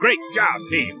Great job,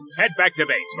 team. Head back to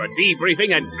base for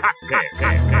debriefing and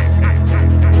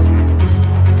cocktails.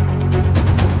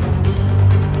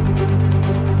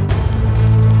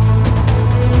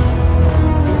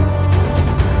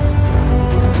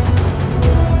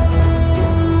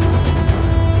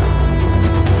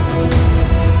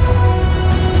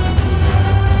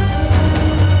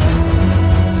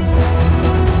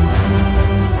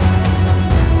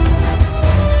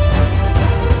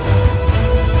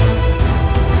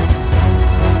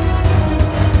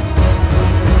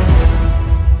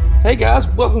 Hey guys,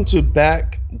 welcome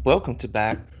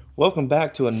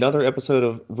back to another episode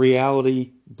of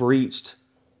Reality Breached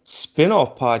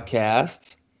spin-off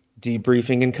podcast,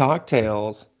 Debriefing and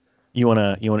Cocktails. You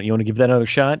wanna give that another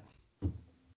shot?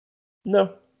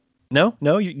 No,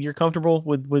 No, you're comfortable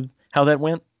with how that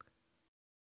went?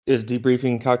 is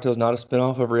Debriefing and Cocktails not a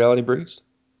spin-off of Reality Breached?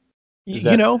 Is You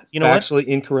that know what? actually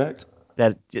incorrect?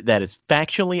 That is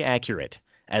factually accurate,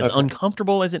 as Okay.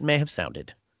 uncomfortable as it may have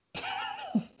sounded.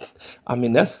 I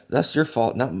mean, that's your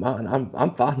fault, not mine.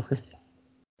 I'm fine with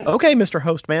Okay, Mr.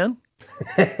 Host Man,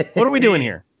 it. what are we doing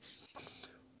here?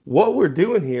 What we're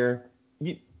doing here,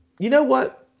 you know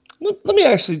what? Let me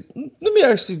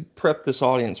actually prep this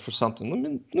audience for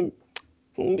something. Let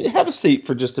me have a seat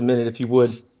for just a minute, if you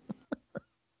would.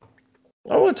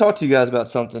 I want to talk to you guys about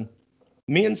something.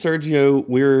 Me and Sergio,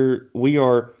 we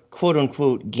are quote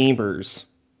unquote gamers.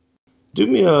 Do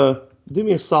me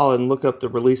a solid and look up the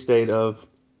release date of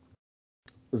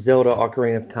Zelda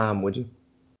Ocarina of Time, would you?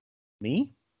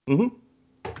 Me? Mm-hmm.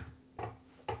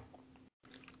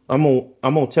 I'm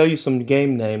gonna tell you some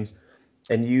game names,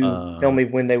 and you tell me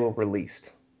when they were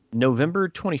released. November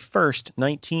 21st,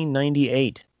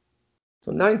 1998.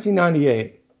 So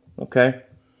 1998. Okay.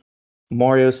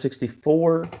 Mario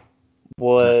 64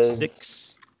 was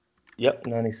 96. Yep,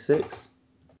 96.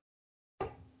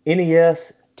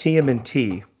 NES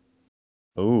TMNT.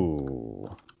 Ooh.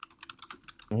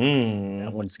 That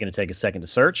Mm. one's gonna take a second to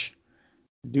search.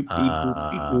 Doop beep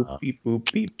boop beep boop beep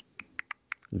boop beep.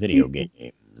 Video Beep, boop.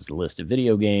 games. List of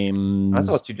video games. I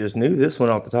thought you just knew this one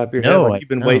off the top of your head, No, like you've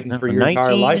been waiting for your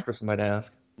entire life for somebody to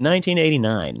ask.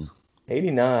 1989.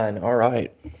 89. All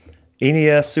right.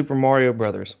 NES Super Mario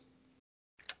Brothers.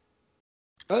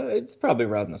 It's probably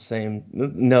around the same.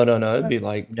 No. It'd be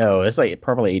like No, it's like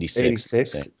probably 86.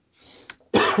 86.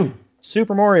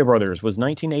 Super Mario Brothers was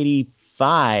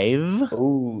 1985.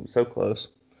 Ooh, so close.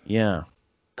 Yeah,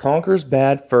 Conker's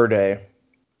Bad Fur Day.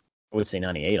 I would say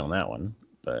 98 on that one,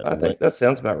 but I think that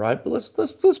sounds about right. But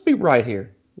let's be right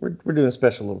here. We're doing a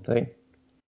special little thing.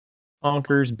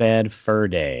 Conker's Bad Fur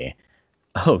Day.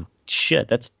 Oh shit,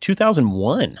 that's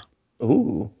 2001.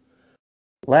 Ooh.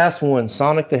 Last one,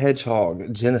 Sonic the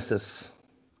Hedgehog Genesis.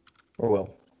 Or well,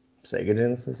 Sega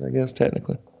Genesis, I guess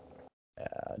technically.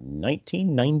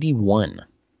 1991.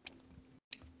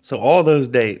 So all those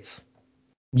dates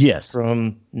Yes.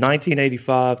 from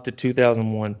 1985 to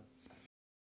 2001.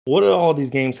 What do all these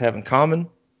games have in common?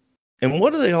 And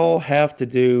what do they all have to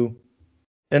do?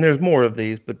 And there's more of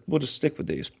these, but we'll just stick with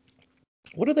these.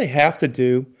 What do they have to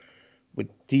do with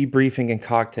debriefing and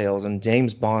cocktails and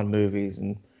James Bond movies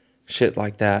and shit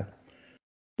like that?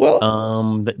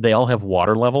 Well, They all have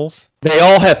water levels. they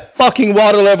all have fucking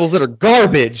water levels that are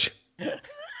garbage.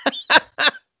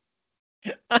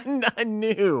 I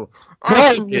knew.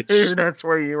 Garbage. I knew that's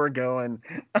where you were going.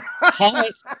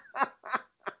 Hot,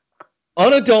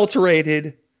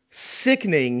 unadulterated,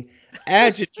 sickening,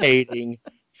 agitating,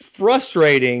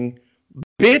 frustrating,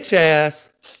 bitch ass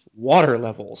water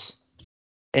levels.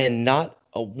 And not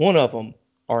a one of them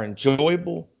are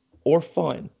enjoyable or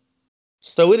fun.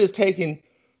 So it has taken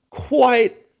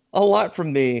quite a lot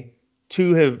from me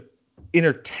to have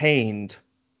entertained,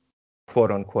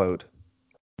 quote unquote,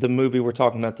 the movie we're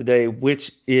talking about today,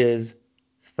 which is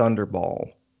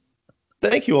Thunderball.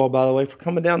 Thank you all, by the way, for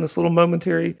coming down this little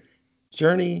momentary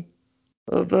journey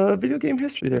of video game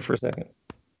history there for a second.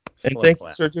 And Slow thank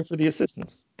clap. you, Sergio, for the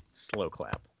assistance. Slow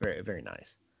clap. Very, very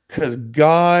nice. Because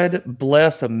God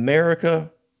bless America,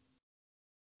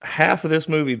 half of this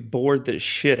movie bored the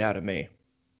shit out of me.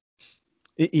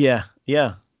 Yeah.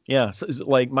 So,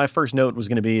 like my first note was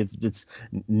going to be it's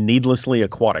needlessly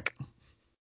aquatic.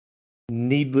 I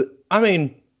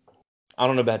mean, I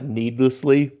don't know about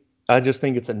needlessly. I just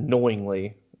think it's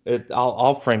annoyingly.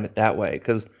 I'll frame it that way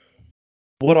because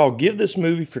what I'll give this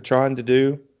movie for trying to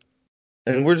do,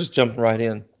 and we're just jumping right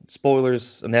in,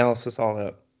 spoilers, analysis, all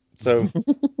that. So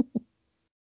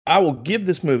I will give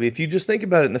this movie, if you just think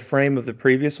about it in the frame of the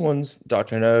previous ones,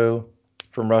 Dr. No,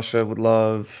 From Russia with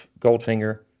Love,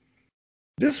 Goldfinger,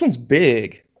 this one's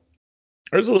big.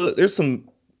 There's some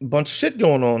bunch of shit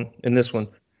going on in this one.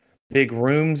 big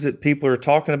rooms that people are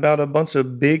talking about a bunch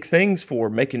of big things for.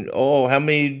 Making, oh, how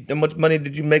much money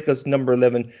did you make us, number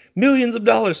 11? Millions of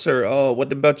dollars, sir. Oh,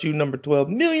 what about you, number 12?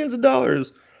 Millions of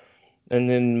dollars. And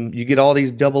then you get all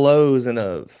these double O's in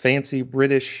a fancy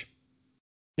British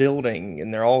building,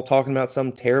 and they're all talking about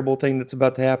some terrible thing that's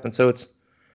about to happen. So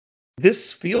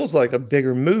this feels like a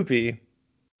bigger movie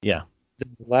Yeah.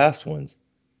 than the last ones.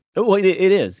 Well, it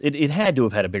is. It had to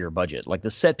have had a bigger budget. Like the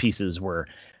set pieces were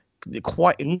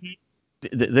quite.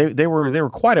 They were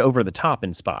quite over the top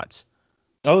in spots.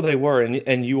 Oh, they were,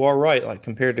 and you are right. Like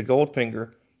compared to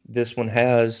Goldfinger, this one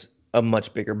has a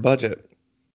much bigger budget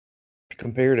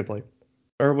comparatively,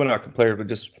 or well, not comparatively,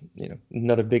 just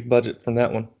another big budget from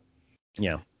that one.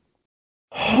 Yeah.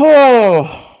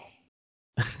 Oh,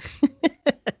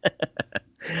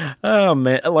 Oh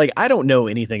man, like I don't know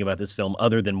anything about this film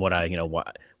other than what I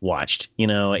watched.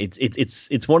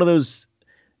 It's one of those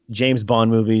James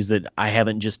Bond movies that I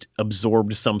haven't just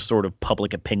absorbed some sort of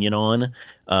public opinion on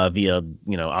via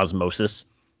osmosis.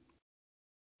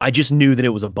 I just knew that it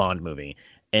was a Bond movie,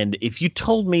 and if you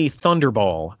told me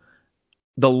Thunderball,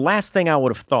 the last thing I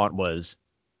would have thought was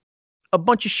a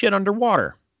bunch of shit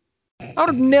underwater. I would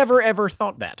have never ever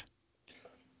thought that.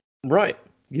 right.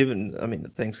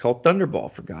 The thing's called Thunderball,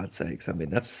 for God's sakes. I mean,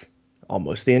 that's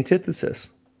almost the antithesis,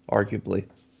 arguably.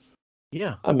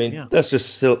 Yeah. Yeah. That's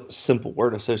just simple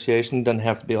word association. It doesn't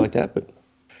have to be like that, but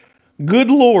good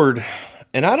Lord.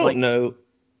 And I don't Like, know.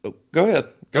 Oh, go ahead.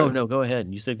 Go ahead. no, go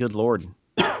ahead. You said good Lord.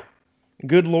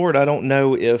 Good Lord, I don't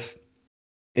know if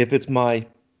it's my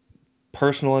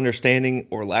personal understanding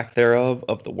or lack thereof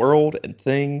of the world and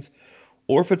things,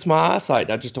 or if it's my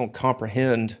eyesight. I just don't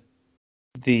comprehend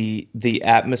the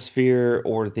atmosphere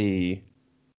or the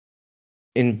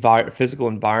physical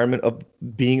environment of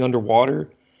being underwater.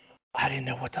 I didn't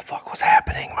know what the fuck was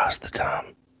happening most of the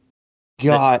time.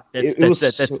 God, it was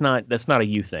That's not a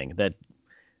you thing. That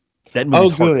oh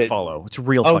movie's hard to good, follow. It's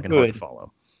real oh fucking hard to good.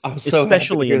 follow. I'm so happy to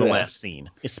Especially in hear the that. last scene.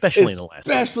 Especially in the last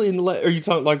scene. Especially are you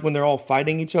talking like when they're all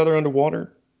fighting each other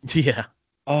underwater? Yeah.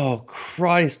 Oh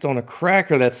Christ on a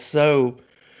cracker, that's so.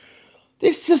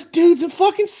 It's just dudes in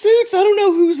fucking suits. I don't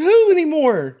know who's who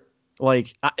anymore.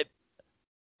 Like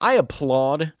I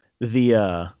applaud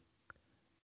the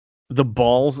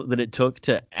balls that it took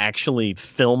to actually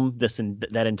film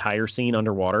that entire scene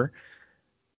underwater.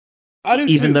 I do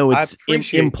Even too. though I it's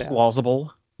appreciate that. implausible,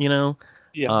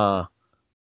 Yeah.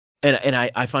 And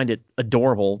I find it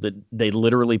adorable that they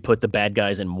literally put the bad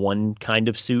guys in one kind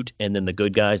of suit and then the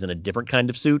good guys in a different kind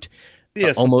of suit.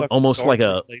 Yeah, some fucking Almost Star like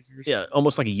Wars lasers.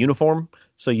 almost like a uniform,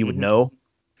 so you would Mhm. know.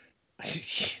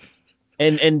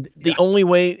 And the Yeah. only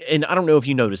way, and I don't know if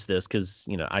you noticed this because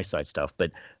eyesight stuff,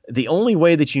 but the only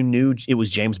way that you knew it was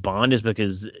James Bond is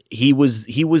because he was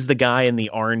the guy in the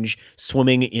orange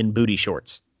swimming in booty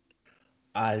shorts.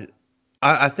 I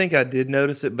think I did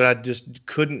notice it, but I just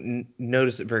couldn't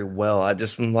notice it very well. I'm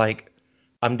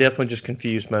definitely just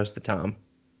confused most of the time.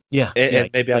 Yeah, And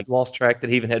maybe like I've lost track that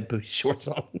he even had booty shorts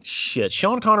on. shit.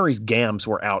 Sean Connery's gams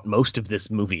were out most of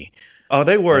this movie. Oh,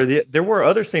 they were. Like There were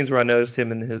other scenes where I noticed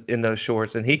him in those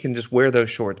shorts, and he can just wear those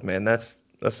shorts, man.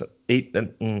 He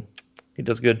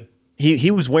does good. he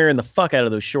was wearing the fuck out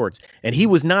of those shorts, and he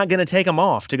was not gonna take them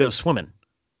off to go swimming.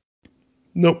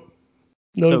 Nope.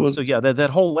 No, he So wasn't. yeah, that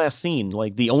whole last scene,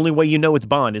 like the only way you know it's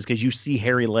Bond is because you see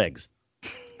hairy legs.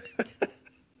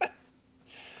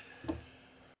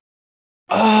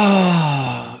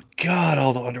 Oh God,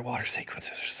 all the underwater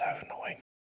sequences are so annoying.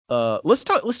 Let's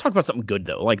talk about something good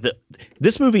though. Like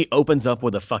this movie opens up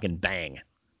with a fucking bang.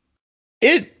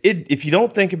 If you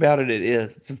don't think about it, it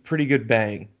is. It's a pretty good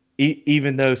bang.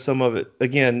 Even though some of it,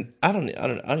 again, I don't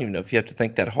even know if you have to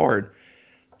think that hard.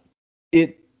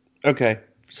 Okay.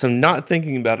 So not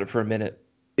thinking about it for a minute,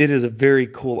 it is a very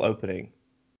cool opening.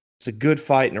 It's a good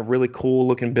fight in a really cool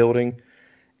looking building,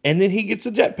 and then he gets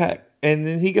a jetpack, and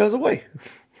then he goes away.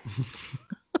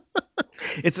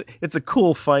 It's a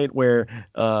cool fight where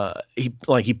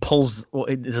he pulls. Well,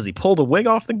 does he pull the wig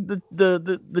off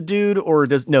the dude, or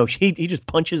he just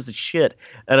punches the shit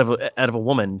out of a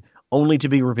woman, only to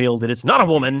be revealed that it's not a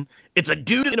woman, it's a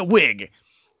dude in a wig.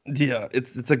 Yeah,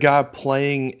 it's a guy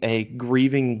playing a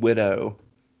grieving widow.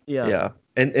 Yeah. Yeah.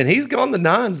 And he's gone the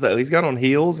nines though. He's got on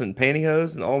heels and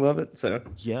pantyhose and all of it. So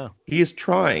Yeah. he is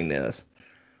trying this.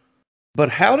 But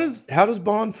how does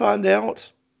Bond find out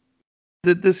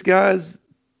that this guy's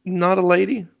not a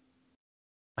lady?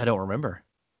 I don't remember.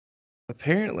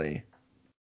 Apparently,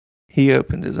 he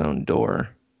opened his own door,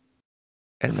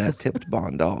 and that tipped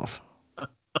Bond off.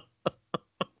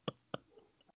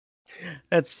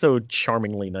 That's so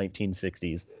charmingly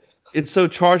 1960s. It's so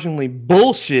chargingly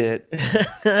bullshit.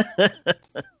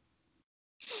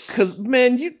 Cause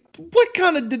man, what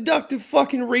kind of deductive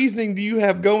fucking reasoning do you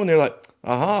have going there? Like,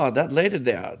 that lady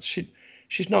there,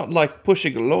 she's not like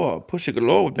Pushy Galore. Pushy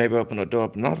Galore would maybe open a door,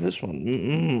 but not this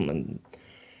one.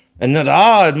 And then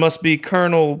it must be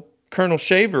Colonel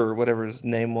Shaver or whatever his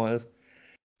name was.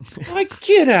 Like,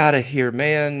 get out of here,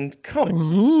 man. That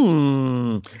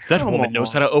Come woman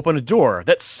knows on. how to open a door.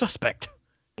 That's suspect.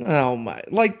 Oh my!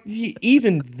 Like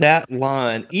even that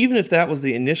line, even if that was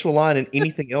the initial line and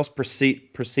anything else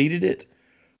proceeded it,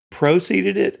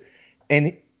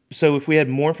 and so if we had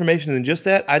more information than just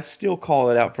that, I'd still call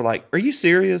it out for like, are you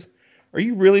serious? Are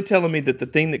you really telling me that the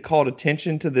thing that called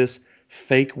attention to this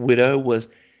fake widow was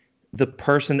the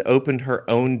person opened her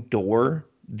own door?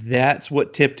 That's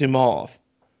what tipped him off.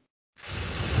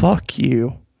 Fuck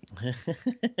you.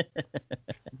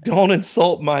 Don't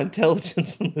insult my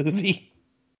intelligence, movie.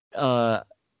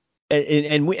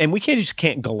 And we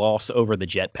can't gloss over the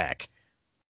jetpack.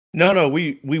 No,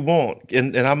 we won't.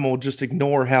 And I'm gonna just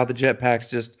ignore how the jetpack's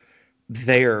just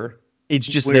there. It's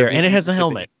just there, and it has a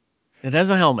helmet. It has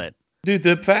a helmet. Dude,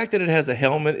 the fact that it has a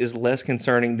helmet is less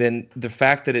concerning than the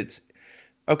fact that its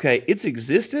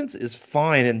existence is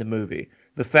fine in the movie.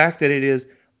 The fact that it is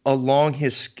along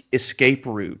his escape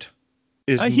route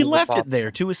is He more left bothersome. it there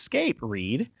to escape,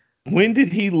 Reed. When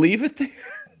did he leave it there?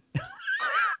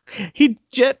 He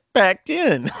jetpacked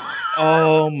in.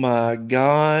 Oh my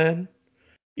god.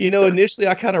 Initially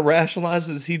I kind of rationalized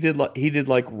it as he did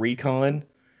like recon.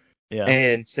 Yeah.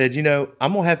 And said, I'm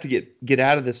gonna have to get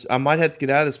out of this. I might have to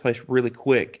get out of this place really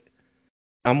quick.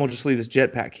 I'm gonna just leave this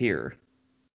jetpack here.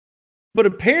 But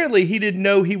apparently he didn't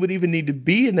know he would even need to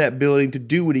be in that building to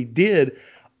do what he did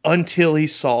until he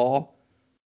saw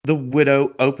the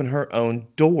widow open her own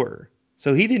door.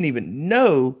 So he didn't even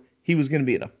know he was going to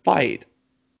be in a fight.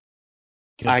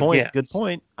 Good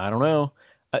point. I don't know.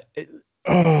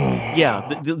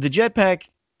 Yeah, the jetpack,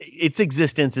 its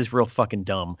existence is real fucking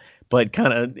dumb, but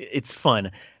kind of it's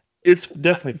fun. It's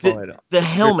definitely fun. The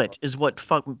helmet is what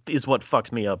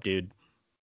fucks me up, dude.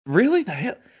 Really? The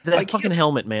hell? That fucking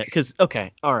helmet, man. Because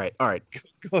all right.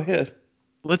 Go ahead.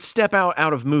 Let's step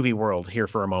out of movie world here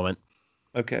for a moment.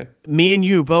 Okay. Me and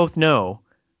you both know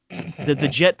that the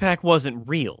jetpack wasn't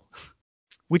real,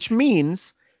 which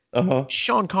means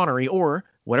Sean Connery or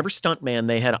whatever stuntman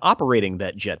they had operating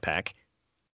that jetpack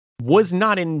was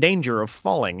not in danger of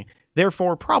falling,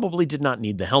 therefore probably did not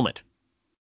need the helmet.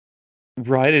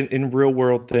 Right, in real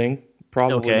world thing,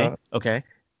 probably not. Okay.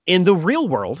 In the real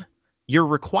world, you're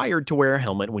required to wear a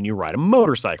helmet when you ride a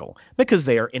motorcycle because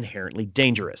they are inherently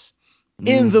dangerous.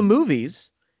 In the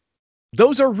movies,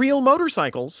 those are real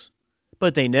motorcycles,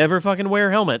 but they never fucking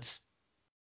wear helmets.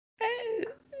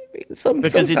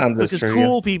 Because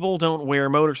cool people don't wear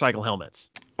motorcycle helmets.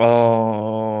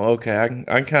 Oh, okay.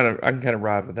 I can kind of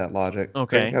ride with that logic.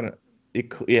 Okay.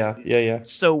 Yeah.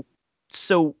 So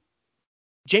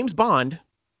James Bond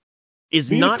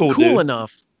is Being not cool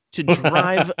enough to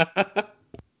drive a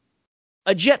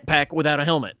jetpack without a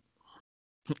helmet.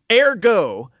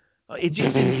 Ergo, it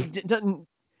doesn't.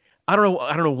 I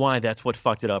don't know why that's what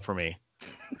fucked it up for me.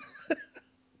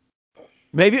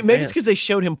 Maybe it's because they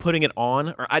showed him putting it on,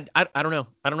 or I don't know.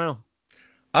 I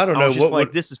was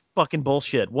just this is fucking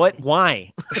bullshit. What?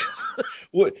 Why?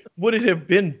 Would it have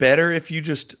been better if you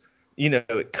just,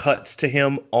 it cuts to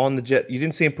him on the jet? You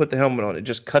didn't see him put the helmet on. It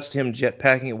just cuts to him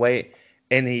jetpacking away,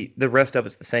 and the rest of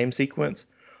it's the same sequence.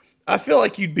 I feel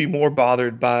like you'd be more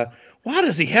bothered by, why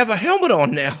does he have a helmet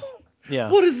on now? Yeah.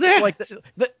 What is that? Like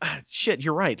shit,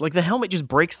 you're right. Like the helmet just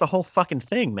breaks the whole fucking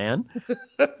thing, man.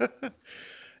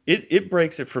 It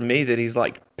breaks it for me that he's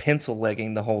like pencil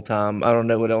legging the whole time. I don't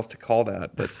know what else to call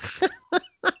that, but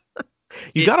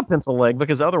you got a pencil leg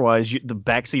because otherwise the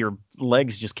backs of your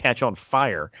legs just catch on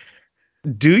fire.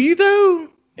 Do you though?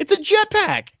 It's a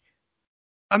jetpack.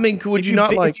 I mean, would you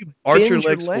not like arch your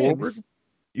legs forward?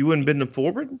 You wouldn't bend them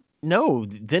forward? No,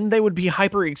 then they would be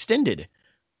hyperextended.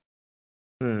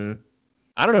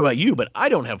 I don't know about you, but I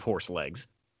don't have horse legs.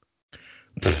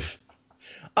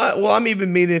 Well, I'm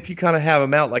even meaning if you kind of have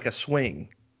them out like a swing.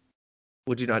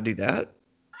 Would you not do that?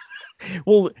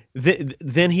 Well,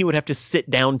 then he would have to sit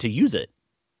down to use it.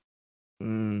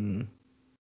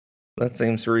 That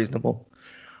seems reasonable.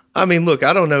 I mean, look,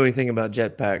 I don't know anything about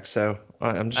jetpacks, so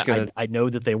I'm just going to... I know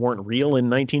that they weren't real in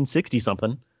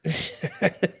 1960-something.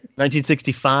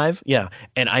 1965? Yeah.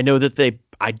 And I know that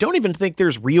I don't even think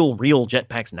there's real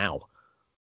jetpacks now.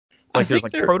 Like, there's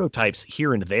like prototypes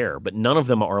here and there, but none of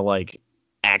them are like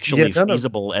actually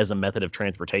feasible as a method of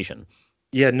transportation.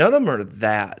 Yeah, none of them are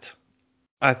that.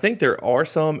 I think there are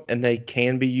some, and they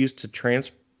can be used to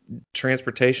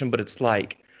transportation, but it's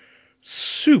like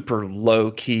super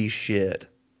low key shit.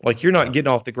 Like, you're not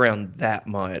getting off the ground that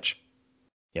much,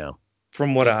 Yeah.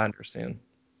 from what I understand.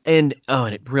 And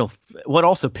what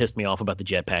also pissed me off about the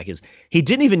jetpack is he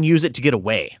didn't even use it to get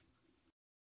away.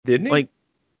 Didn't he? Like,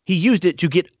 he used it to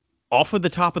get off of the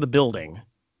top of the building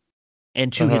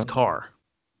and to his car.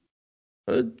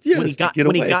 Yeah,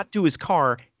 When he got to his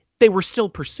car, they were still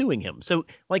pursuing him. So,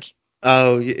 like,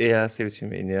 Oh, yeah, I see what you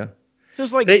mean, yeah. so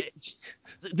it's like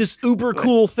this uber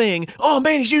cool thing. Oh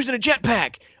man, he's using a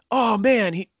jetpack. Oh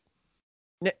man,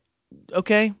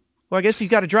 okay. Well, I guess he's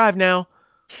got to drive now.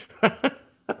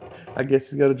 I guess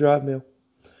he's got to drive now.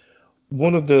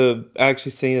 One of the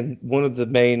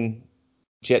main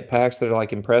jetpacks that are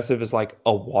like impressive is like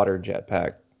a water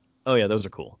jetpack. Oh yeah, those are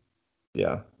cool.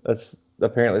 Yeah, that's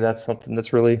something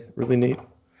that's really, really neat.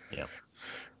 Yeah.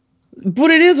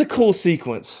 But it is a cool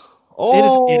sequence.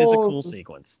 It is a cool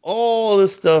sequence. All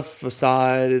this stuff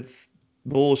aside, it's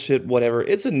bullshit, whatever.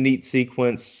 It's a neat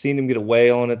sequence. Seeing him get away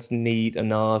on it's neat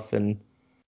enough, and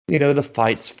the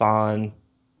fight's fine.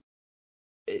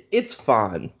 It's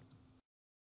fine.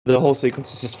 The whole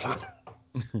sequence is just fine.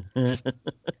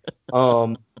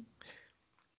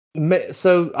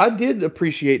 So I did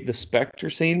appreciate the Spectre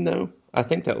scene though. I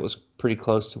think that was pretty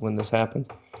close to when this happens.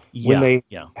 When they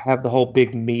have the whole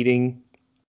big meeting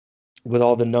with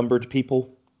all the numbered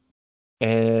people,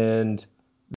 and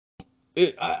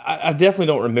I definitely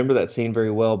don't remember that scene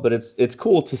very well, but it's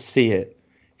cool to see it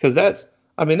because that's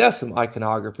some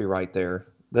iconography right there.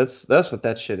 That's what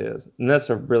that shit is, and that's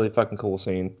a really fucking cool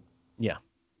scene. Yeah.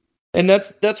 And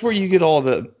that's where you get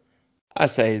I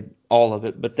say all of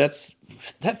it, but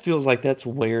that feels like that's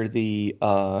where the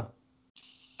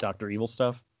Dr. Evil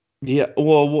stuff. Yeah,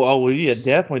 well, yeah,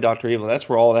 definitely Dr. Evil. That's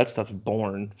where all that stuff is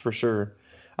born, for sure.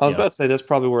 I was about to say that's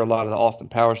probably where a lot of the Austin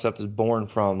Powers stuff is born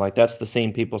from. Like, that's the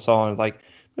scene people saw and like,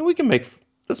 man, we can make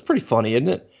that's pretty funny, isn't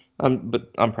it? But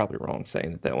I'm probably wrong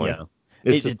saying it that way. Yeah.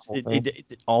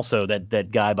 It also that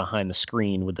guy behind the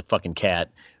screen with the fucking cat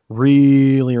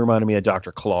really reminded me of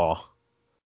Dr. Claw.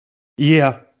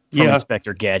 Yeah. From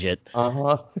Inspector Gadget.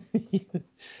 Uh-huh.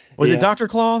 Was it Dr.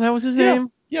 Claw? That was his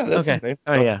name? Yeah, that's his name.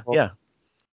 Oh, yeah. Claw. Yeah.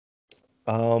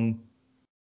 It's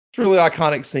a really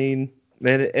iconic scene,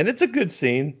 man, and it's a good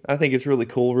scene. I think it's really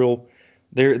cool.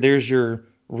 There's your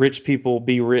rich people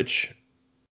be rich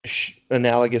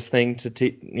analogous thing that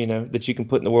you can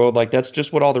put in the world. Like, that's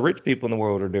just what all the rich people in the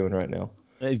world are doing right now.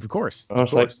 Of course. I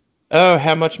was like, oh,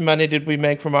 how much money did we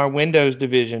make from our Windows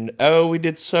division? Oh, we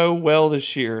did so well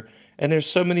this year. And there's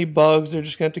so many bugs, they're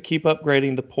just going to have to keep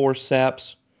upgrading the poor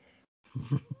saps.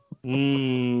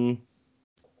 I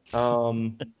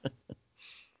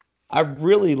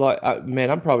really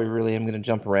I'm probably really am going to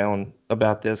jump around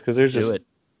about this because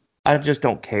I just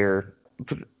don't care.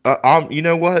 You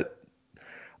know what?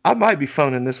 I might be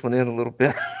phoning this one in a little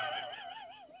bit.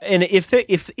 And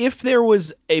if there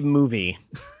was a movie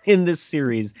in this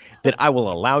series that I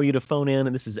will allow you to phone in,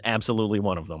 and this is absolutely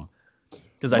one of them,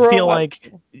 because I feel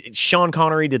like Sean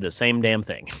Connery did the same damn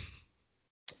thing.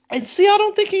 And see, I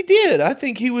don't think he did. I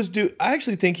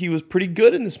actually think he was pretty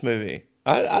good in this movie.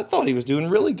 I thought he was doing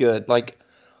really good. Like,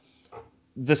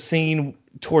 the scene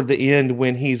toward the end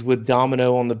when he's with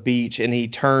Domino on the beach and he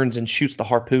turns and shoots the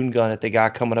harpoon gun at the guy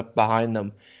coming up behind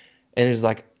them, and he's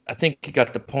like, I think he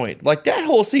got the point. Like, that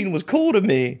whole scene was cool to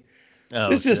me.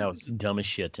 Oh, that was dumb as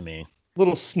shit to me.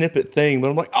 Little snippet thing, but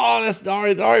I'm like, oh, that's all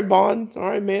right, Bond. All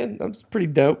right, man. That's pretty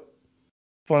dope.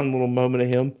 Fun little moment of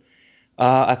him.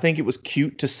 I think it was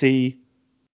cute to see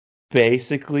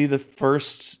basically the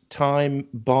first time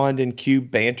Bond and Q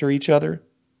banter each other.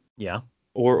 Yeah.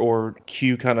 Or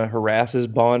Q kind of harasses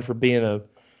Bond for being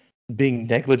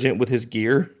negligent with his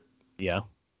gear. Yeah.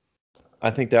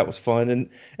 I think that was fun, and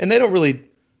they don't really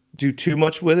do too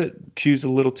much with it. Q's a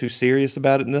little too serious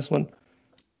about it in this one,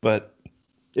 but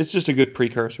it's just a good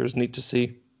precursor. It's neat to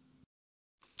see.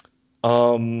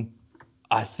 I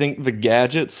think the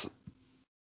gadgets.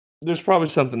 There's probably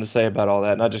something to say about all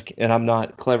that, and I'm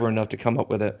not clever enough to come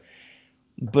up with it.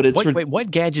 But it's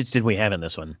what gadgets did we have in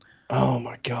this one? Oh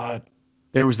my god!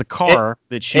 There was the car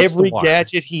that shoots the water. Every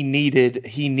gadget he needed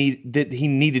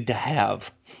to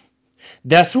have.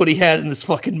 That's what he had in this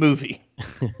fucking movie.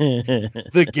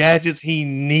 The gadgets he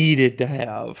needed to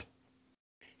have.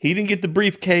 He didn't get the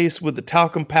briefcase with the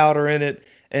talcum powder in it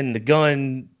and the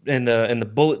gun and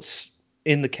the bullets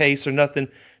in the case or nothing.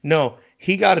 No,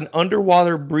 he got an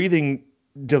underwater breathing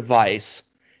device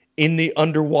in the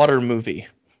underwater movie.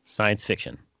 Science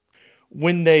fiction.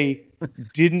 When they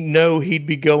didn't know he'd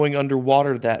be going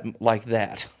underwater like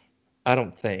that. I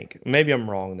don't think. Maybe I'm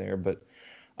wrong there, but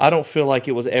I don't feel like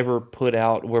it was ever put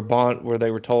out where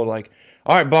they were told, like,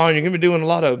 all right, Bond, you're gonna be doing a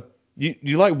lot of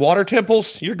You like water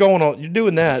temples? You're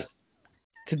doing that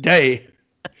today.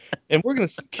 And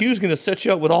Q's gonna set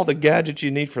you up with all the gadgets you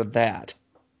need for that.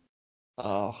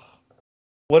 Oh,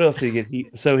 what else did he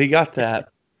get? He got that.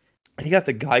 He got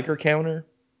the Geiger counter.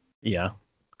 Yeah.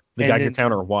 The And Geiger then,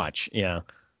 counter watch. Yeah.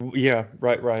 yeah,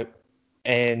 right.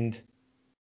 And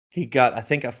he got, I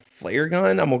think, a flare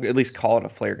gun. I'm gonna at least call it a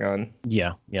flare gun.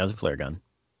 Yeah. Yeah. It was a flare gun,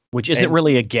 which isn't And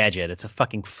really a gadget. It's a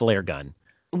fucking flare gun.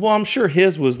 well, I'm sure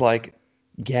his was like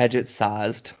gadget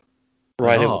sized,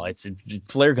 right? Oh, it's a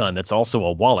flare gun that's also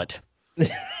a wallet. I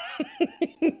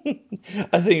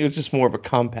think it was just more of a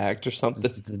compact or something.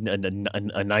 It's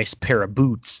a nice pair of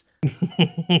boots.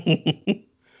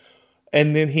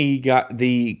 And then he got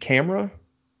the camera,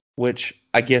 which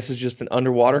I guess is just an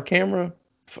underwater camera.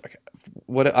 Fuck,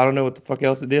 what, I don't know what the fuck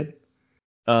else it did.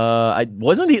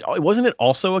 Wasn't it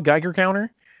also a Geiger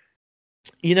counter?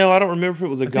 I don't remember if it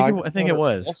was a Geiger I think it counter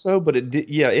was. also, but it did.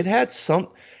 Yeah, it had some.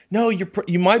 No,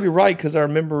 you might be right, because I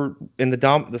remember in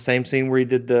the same scene where he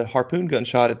did the harpoon gun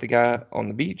shot at the guy on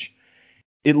the beach.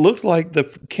 It looked like the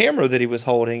camera that he was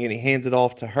holding, and he hands it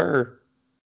off to her.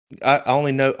 I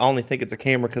only think it's a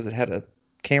camera because it had a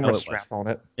camera strap on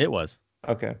it. It was.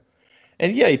 Okay.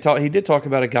 And yeah, he did talk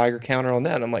about a Geiger counter on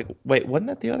that. And I'm like, wait, wasn't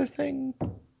that the other thing?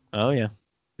 Oh yeah.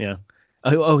 Yeah.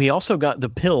 Oh, he also got the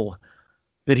pill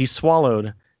that he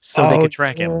swallowed so they could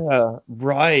track him. Yeah,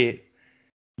 right.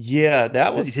 Yeah,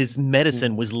 that was His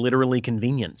medicine was literally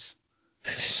convenience.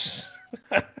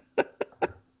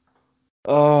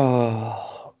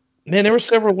 Oh, man, there were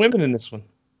several women in this one.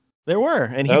 There were,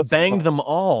 and he banged them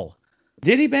all.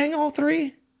 Did he bang all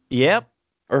three? Yep.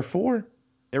 Or four?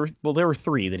 There were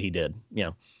three that he did.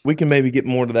 Yeah. We can maybe get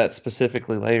more to that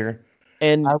specifically later.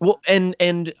 And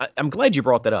I'm glad you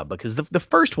brought that up, because the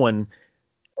first one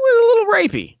was a little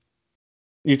rapey.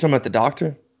 You're talking about the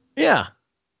doctor? Yeah.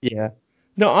 Yeah.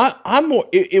 No, I'm more.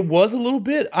 It was a little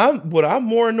bit. What I'm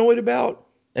more annoyed about,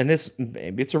 and this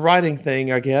maybe it's a writing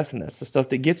thing, I guess, and that's the stuff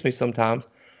that gets me sometimes.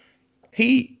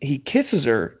 He kisses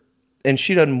her, and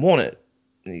she doesn't want it.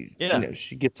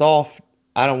 She gets off.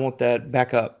 I don't want that.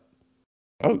 Back up.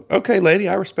 Oh, okay, lady,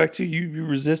 I respect you. You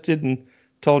resisted and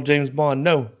told James Bond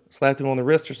no. Slapped him on the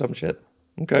wrist or some shit.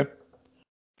 Okay.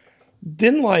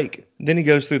 Then he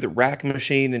goes through the rack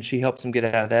machine, and she helps him get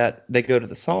out of that. They go to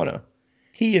the sauna.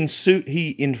 He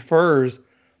infers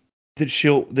that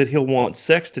he'll want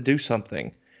sex to do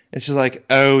something. And she's like,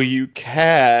 "Oh, you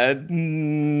cad."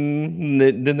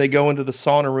 Then they go into the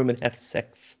sauna room and have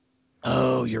sex.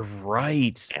 Oh, you're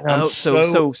right. And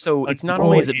so it's not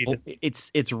only is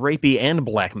it's rapey and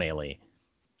blackmaily.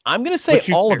 I'm gonna say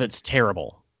all of it's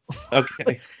terrible.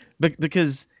 Okay.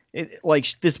 Because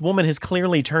this woman has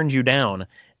clearly turned you down,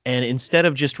 and instead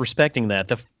of just respecting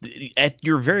that, at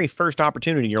your very first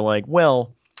opportunity, you're like,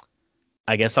 well,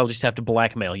 I guess I'll just have to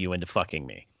blackmail you into fucking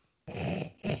me.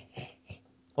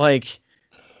 Like,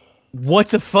 what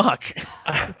the fuck?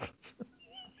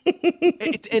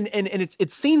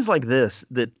 It's scenes like this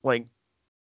that my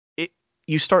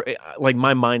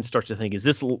mind starts to think, is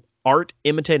this art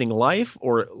imitating life,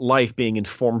 or life being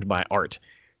informed by art?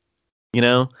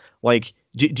 Do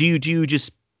you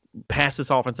just pass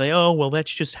this off and say, oh, well, that's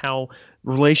just how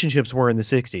relationships were in the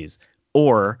 60s?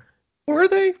 Or were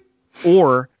they?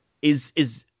 Or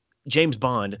is James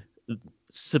Bond,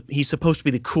 he's supposed to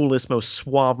be the coolest, most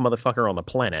suave motherfucker on the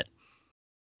planet,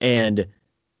 and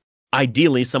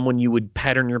ideally someone you would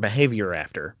pattern your behavior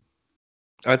after?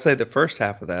 I'd say the first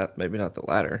half of that, maybe not the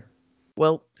latter.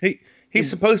 Well, he's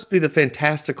supposed to be the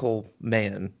fantastical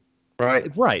man, right?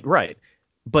 Right.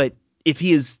 But if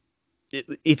he is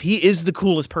the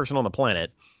coolest person on the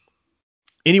planet,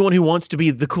 anyone who wants to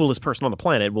be the coolest person on the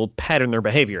planet will pattern their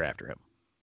behavior after him.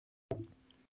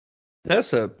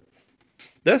 That's a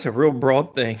real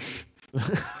broad thing.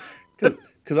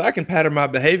 Because I can pattern my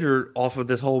behavior off of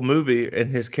this whole movie and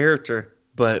his character,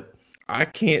 but I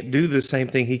can't do the same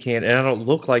thing he can, and I don't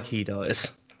look like he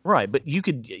does. Right, but you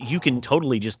can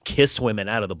totally just kiss women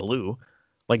out of the blue.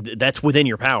 Like, that's within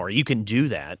your power. You can do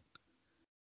that.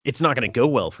 It's not going to go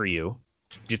well for you.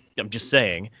 I'm just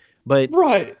saying. But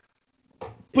right.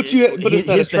 But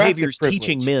his behavior is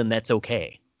teaching men that's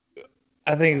okay.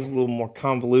 I think it's a little more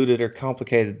convoluted or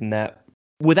complicated than that.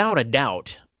 Without a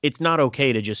doubt, it's not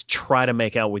okay to just try to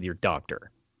make out with your doctor.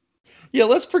 Yeah,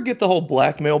 let's forget the whole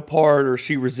blackmail part, or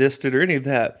she resisted, or any of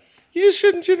that. You just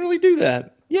shouldn't generally do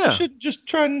that. Yeah. You should just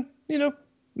try and,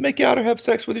 make out or have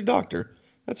sex with your doctor.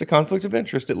 That's a conflict of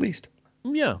interest, at least.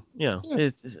 Yeah.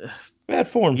 It's bad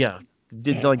form. Yeah.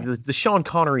 The Sean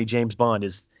Connery James Bond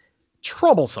is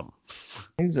troublesome.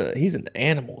 He's an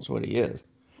animal is what he is.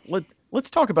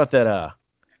 Let's talk about that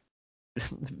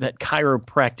that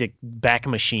chiropractic back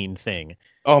machine thing.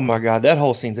 Oh my God, that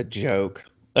whole scene's a joke.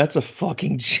 That's a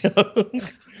fucking joke.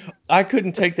 I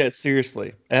couldn't take that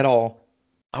seriously at all.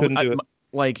 I, Couldn't I- do it.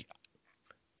 like,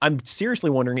 I'm seriously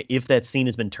wondering if that scene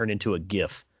has been turned into a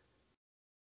GIF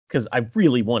because I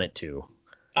really want it to.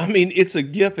 I mean, it's a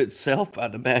GIF itself,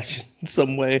 I'd imagine, in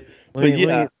some way. Let But me,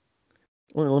 yeah,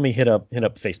 let me hit up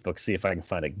Facebook, see if I can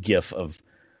find a GIF of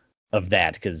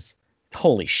that, because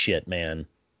holy shit, man.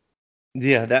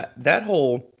 yeah, that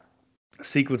whole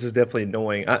sequence is definitely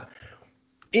annoying.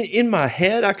 In my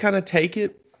head, I kind of take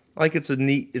it like it's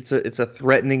a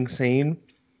threatening scene,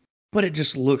 but it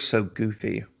just looks so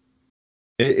goofy.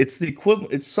 It's the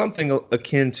equivalent. It's something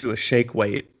akin to a shake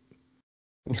weight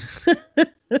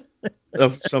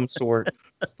of some sort.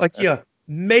 Like, yeah,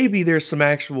 maybe there's some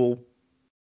actual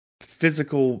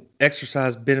physical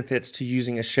exercise benefits to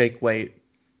using a shake weight,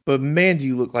 but man, do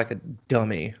you look like a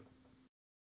dummy.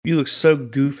 You look so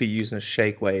goofy using a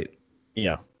shake weight.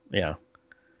 Yeah, yeah.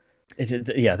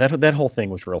 Yeah, that whole thing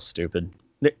was real stupid.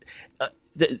 There, uh,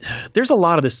 there's a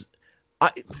lot of this. I,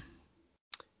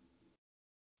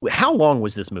 how long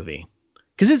was this movie?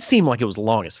 Because it seemed like it was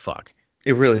long as fuck.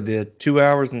 It really did. 2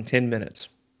 hours and 10 minutes.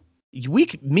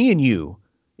 Me and you,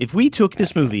 if we took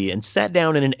this movie and sat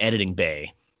down in an editing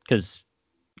bay, because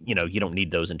you don't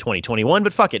need those in 2021,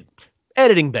 but fuck it,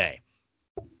 editing bay,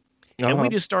 and we Uh-huh.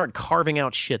 just started carving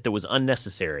out shit that was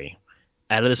unnecessary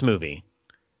out of this movie,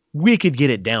 we could get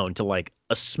it down to like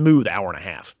a smooth hour and a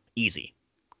half, easy.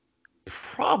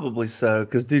 Probably so,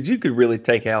 because dude, you could really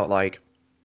take out like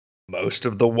most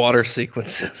of the water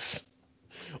sequences,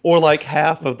 or like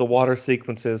half of the water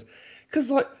sequences,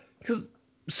 because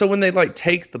so when they like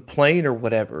take the plane or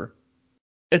whatever,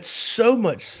 it's so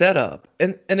much setup,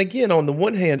 and again, on the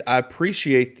one hand, I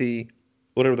appreciate the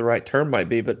whatever the right term might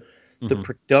be, but the Hmm.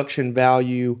 production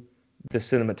value, the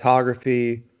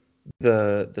cinematography,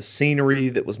 the scenery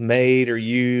that was made or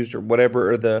used or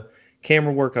whatever, or the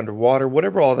camera work underwater,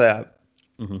 whatever, all that.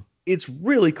 Hmm. It's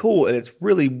really cool and it's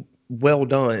really well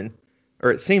done,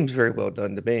 or it seems very well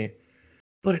done to me.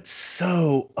 But it's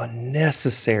so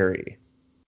unnecessary.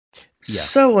 Yeah.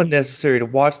 So unnecessary to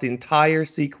watch the entire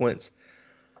sequence.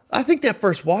 I think that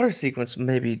first water sequence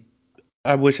maybe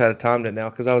I wish I had timed it now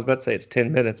because I was about to say it's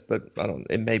 10 minutes, but I don't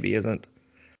it maybe isn't.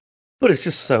 But it's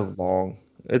just so long.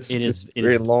 It's It is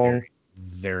very long. very,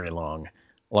 very long.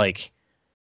 Like,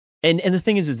 and the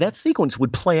thing is that sequence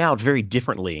would play out very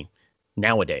differently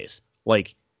nowadays.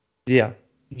 Like, Yeah.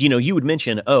 you would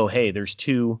mention, oh, hey, there's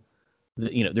two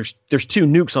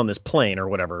nukes on this plane or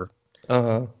whatever,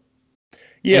 Uh-huh.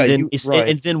 Yeah, you right.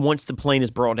 and then once the plane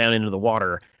is brought down into the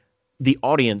water, the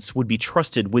audience would be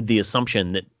trusted with the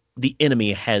assumption that the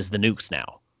enemy has the nukes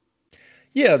now.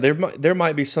 Yeah, there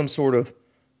might be some sort of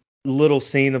little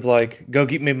scene of like, go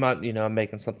get me my, I'm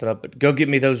making something up, but go get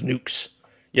me those nukes.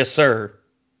 Yes, sir.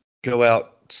 Go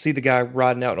out, see the guy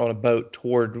riding out on a boat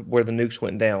toward where the nukes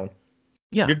went down.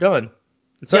 Yeah, You're done.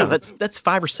 It's yeah, over. that's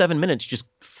 5 or 7 minutes just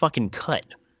fucking cut.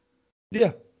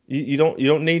 Yeah, you don't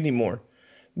need any more.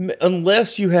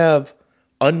 Unless you have,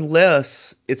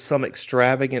 unless it's some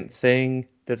extravagant thing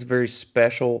that's very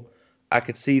special. I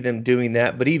could see them doing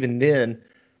that, but even then,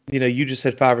 you just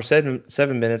had 5 or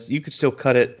 7 minutes. You could still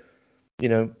cut it, you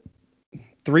know,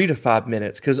 3 to 5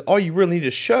 minutes, because all you really need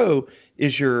to show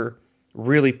is your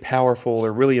really powerful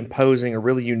or really imposing or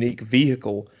really unique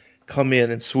vehicle come in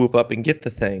and swoop up and get the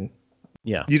thing.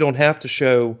 Yeah. You don't have to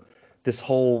show this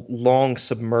whole long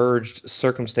submerged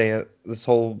circumstance, this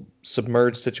whole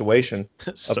submerged situation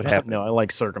of it happening. No, I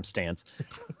like circumstance.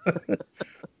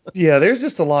 Yeah, there's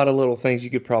just a lot of little things you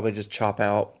could probably just chop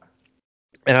out.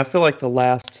 And I feel like the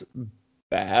last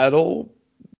battle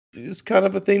is kind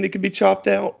of a thing that could be chopped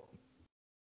out.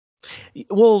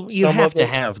 Well, you Some have of to it.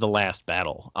 have the last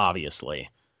battle, obviously.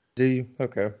 Do you?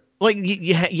 Okay. Like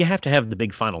you have to have the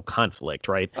big final conflict,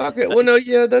 right? Okay. Well, no,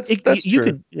 yeah, that's It, that's you true.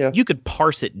 could Yeah. you could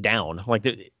parse it down. Like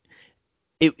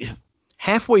it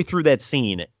halfway through that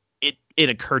scene, it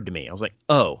occurred to me. I was like,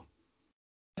 oh,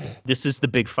 this is the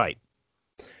big fight.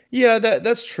 Yeah,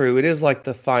 that's true. It is like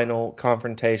the final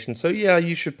confrontation. So yeah,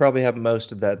 you should probably have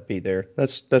most of that be there.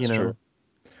 That's You true. know,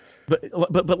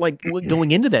 but like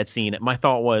going into that scene, my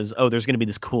thought was, oh, there's going to be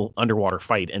this cool underwater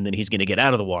fight, and then he's going to get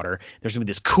out of the water. There's going to be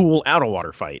this cool out of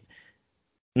water fight.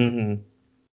 Mm-hmm.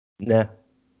 Nah,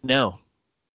 No,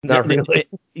 not really.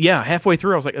 yeah, halfway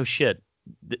through, I was like, oh shit,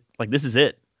 like this is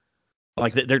it.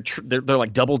 Like they're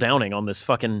like double downing on this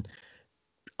fucking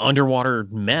underwater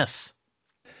mess.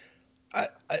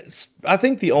 I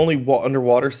think the only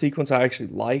underwater sequence I actually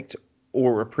liked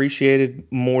or appreciated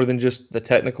more than just the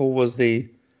technical was the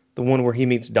one where he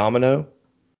meets Domino.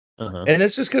 Uh-huh. And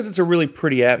it's just because it's a really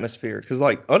pretty atmosphere. Because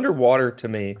like underwater to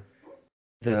me,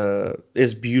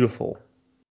 is beautiful,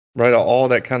 right? All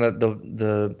that kind of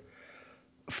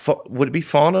would it be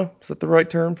fauna? Is that the right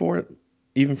term for it?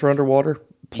 Even for underwater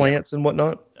Yeah, plants and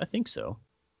whatnot. I think so.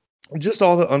 Just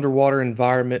all the underwater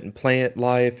environment and plant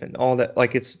life and all that.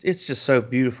 Like it's just so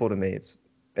beautiful to me.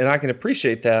 And I can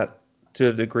appreciate that to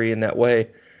a degree in that way.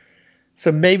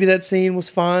 So maybe that scene was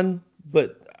fine,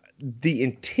 but the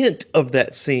intent of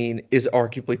that scene is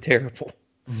arguably terrible.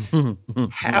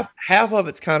 Half of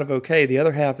it's kind of okay. The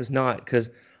other half is not, because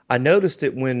I noticed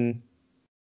it when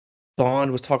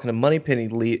Bond was talking to Moneypenny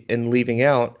and leaving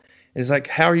out, and it's like,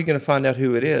 how are you going to find out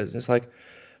who it is? And it's like,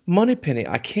 Moneypenny,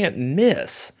 I can't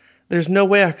miss. There's no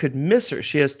way I could miss her.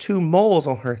 She has two moles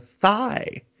on her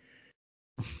thigh.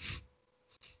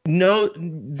 No,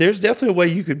 there's definitely a way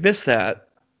you could miss that.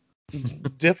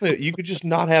 Definitely, you could just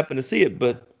not happen to see it.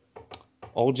 But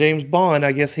old James Bond,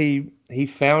 I guess he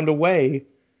found a way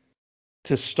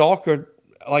to stalk her.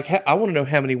 Like, I want to know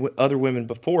how many other women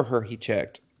before her he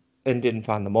checked and didn't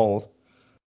find the moles.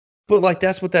 But like,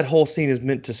 that's what that whole scene is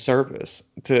meant to service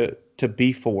to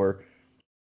be for,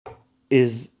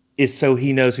 is so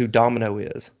he knows who Domino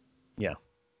is. Yeah.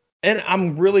 And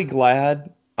I'm really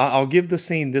glad. I'll give the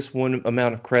scene this one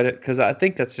amount of credit, because I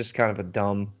think that's just kind of a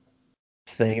dumb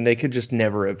thing. They could just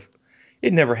never have.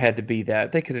 It never had to be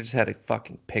that. They could have just had a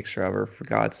fucking picture of her, for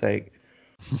God's sake.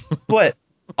 But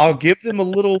I'll give them a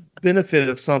little benefit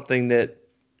of something, that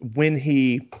when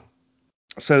she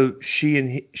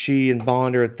and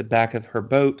Bond are at the back of her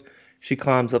boat. She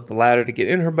climbs up the ladder to get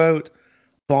in her boat.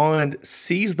 Bond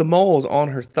sees the moles on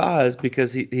her thighs,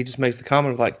 because he just makes the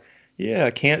comment of like, yeah,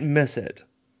 I can't miss it.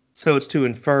 So it's to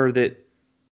infer that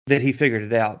he figured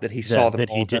it out, that he saw the That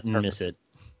he moles. That's didn't her. miss it.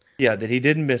 Yeah, that he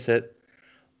didn't miss it.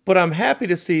 But I'm happy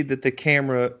to see that the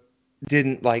camera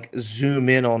didn't like zoom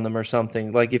in on them or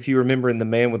something. Like if you remember in The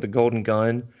Man with the Golden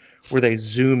Gun, where they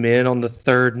zoom in on the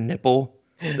third nipple,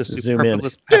 the Zoom in.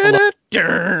 superfluous papilla.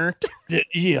 Da-da-da.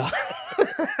 Yeah.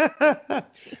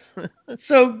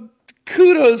 So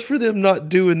kudos for them not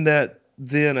doing that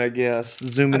then, I guess, I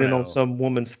zooming don't in on know. some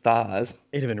woman's thighs.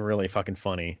 It'd have been really fucking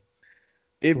funny.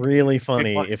 It Really it,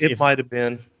 funny it might have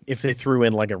been. if they threw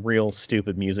in like a real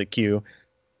stupid music cue.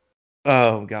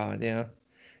 Oh God, yeah.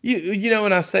 You know,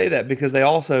 and I say that because they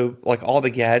also like all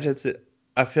the gadgets.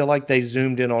 I feel like they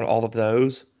zoomed in on all of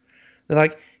those. They're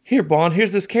like, here, Bond,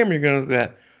 here's this camera you're gonna look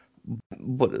at.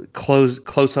 What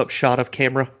close up shot of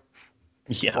camera,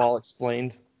 Yeah. all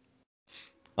explained.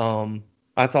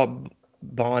 I thought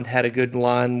Bond had a good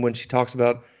line when she talks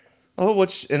about, oh,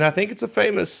 and I think it's a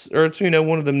famous, or it's,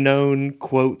 one of the known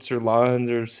quotes or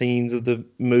lines or scenes of the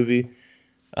movie,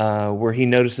 where he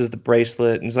notices the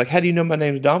bracelet and he's like, how do you know my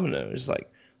name's Domino? He's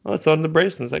like, oh, it's on the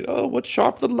bracelet. It's like, oh, what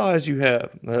sharp little eyes you have.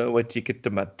 Wait till you get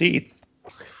to my teeth.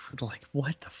 Like,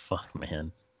 what the fuck,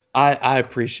 man? I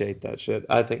appreciate that shit.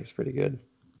 I think it's pretty good.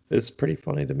 It's pretty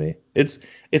funny to me. It's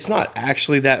not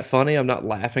actually that funny. I'm not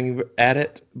laughing at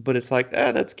it, but it's like,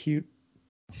 that's cute.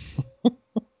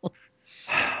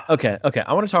 Okay.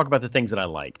 I want to talk about the things that I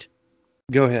liked.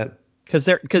 Go ahead.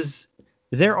 Because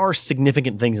there are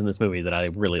significant things in this movie that I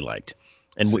really liked.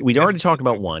 And we'd already talked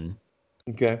about one.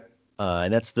 Okay.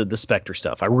 And that's the Spectre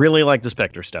stuff. I really like the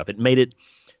Spectre stuff. It made it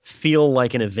feel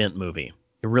like an event movie.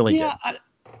 It really did.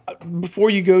 Before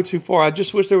you go too far, I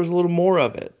just wish there was a little more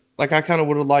of it. Like I kind of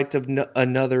would have liked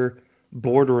another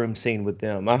boardroom scene with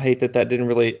them. I hate that didn't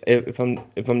really. If I'm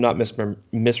not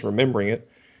misremembering it,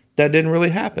 that didn't really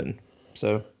happen.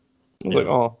 So I was like,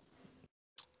 oh.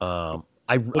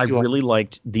 I What'd you really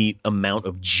liked the amount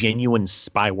of genuine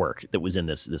spy work that was in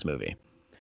this movie.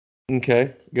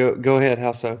 Okay, go ahead.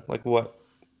 How so? Like what?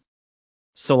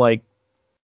 So like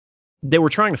they were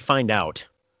trying to find out,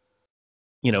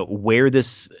 where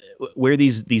these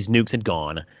nukes had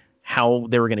gone, how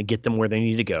they were going to get them where they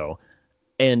needed to go,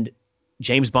 and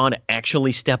James Bond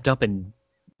actually stepped up and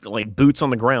like boots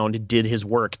on the ground did his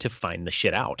work to find the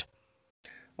shit out.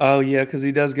 Oh yeah, because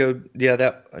he does go. Yeah,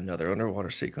 that another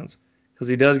underwater sequence. Because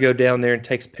he does go down there and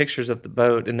takes pictures of the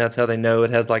boat, and that's how they know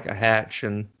it has like a hatch,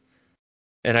 and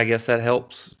I guess that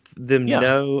helps them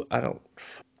know. I don't.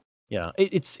 Yeah,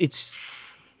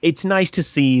 it's nice to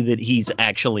see that he's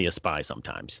actually a spy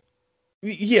sometimes.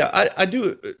 Yeah, I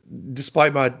do.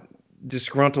 Despite my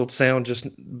disgruntled sound just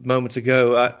moments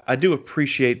ago, I do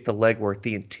appreciate the legwork,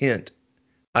 the intent.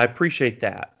 I appreciate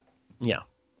that. Yeah.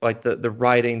 Like the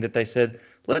writing that they said,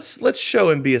 let's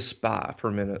show him be a spy for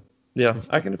a minute. Yeah,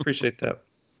 I can appreciate that.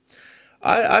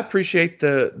 I appreciate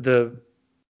the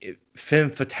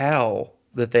femme fatale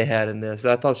that they had in this.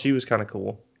 I thought she was kind of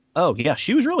cool. Oh yeah,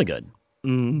 she was really good.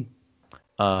 Mm.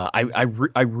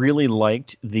 I really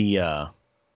liked the I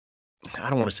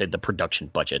don't want to say the production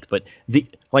budget, but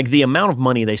the amount of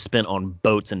money they spent on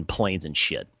boats and planes and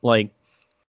shit. Like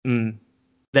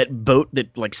that boat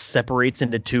that like separates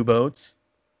into two boats.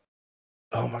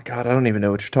 Oh my god, I don't even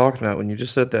know what you're talking about when you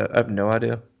just said that. I have no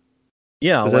idea.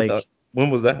 Yeah, Was like when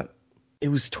was that? it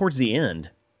was towards the end.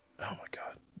 Oh my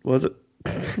god, was it?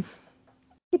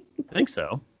 I think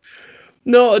so.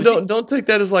 No, don't take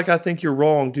that as like I think you're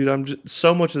wrong, dude. I'm just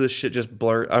so much of this shit just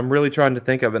blurred. I'm really trying to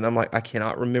think of it, and I'm like I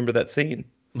cannot remember that scene.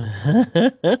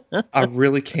 I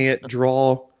really can't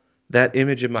draw that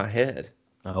image in my head.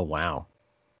 Oh wow.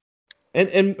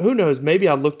 And who knows? Maybe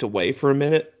I looked away for a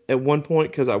minute at one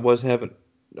point because I was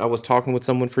talking with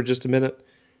someone for just a minute,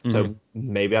 so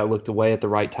maybe I looked away at the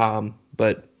right time.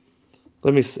 But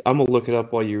I'm gonna look it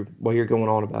up while you're going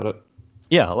on about it.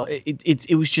 Yeah,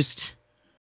 it was just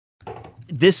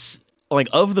this, like,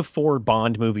 of the four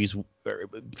Bond movies,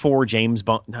 four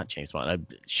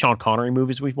Sean Connery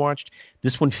movies we've watched,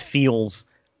 this one feels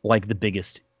like the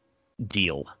biggest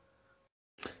deal.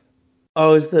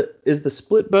 Oh, is the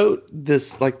split boat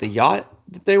this like the yacht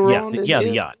that they were on? The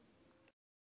yacht.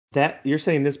 That you're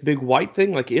saying this big white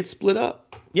thing, like it split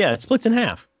up? Yeah, it splits in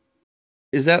half.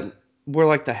 Is that where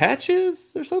like the hatch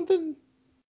is or something?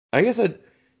 I guess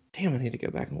damn, I need to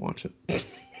go back and watch it.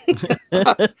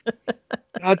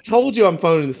 I told you I'm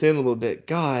phoning this in a little bit.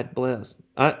 God bless.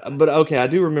 But okay, I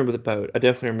do remember the boat. I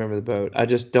definitely remember the boat. I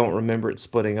just don't remember it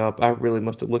splitting up. I really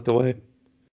must have looked away.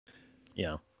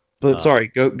 Yeah. But sorry,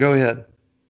 go ahead.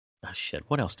 Oh, shit.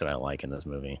 What else did I like in this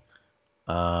movie?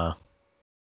 I'm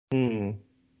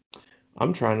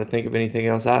trying to think of anything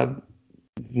else I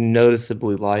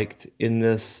noticeably liked in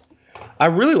this. I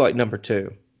really like number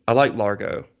 2. I like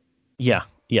Largo. Yeah,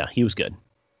 he was good.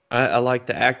 I like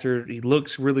the actor. He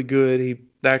looks really good.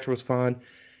 The actor was fine.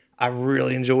 I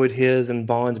really enjoyed his and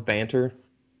Bond's banter.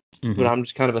 But I'm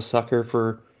just kind of a sucker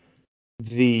for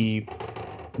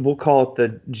we'll call it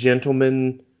the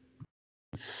gentleman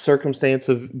circumstance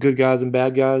of good guys and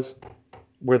bad guys,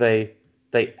 where they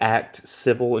act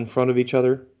civil in front of each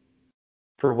other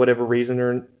for whatever reason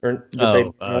or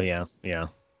yeah.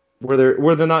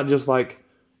 Where they're not just like,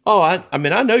 oh, I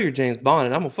mean I know you're James Bond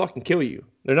and I'm gonna fucking kill you.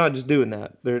 They're not just doing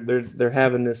that. They're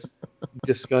having this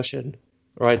discussion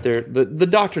right there. The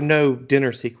Dr. No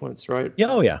dinner sequence, right? Yeah.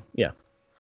 Oh yeah.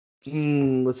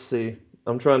 Let's see.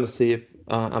 I'm trying to see if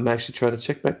I'm actually trying to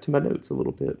check back to my notes a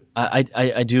little bit. I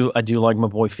do like my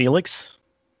boy Felix.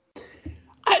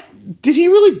 Did he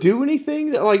really do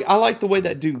anything? Like, I like the way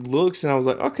that dude looks, and I was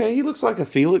like, okay, he looks like a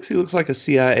Felix. He looks like a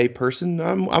CIA person.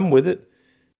 I'm with it.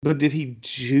 But did he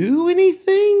do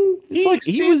anything?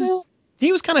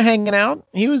 He was kind of hanging out.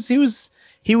 He was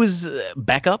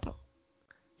backup.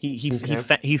 He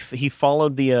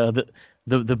followed the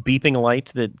beeping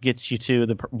light that gets you to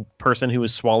the person who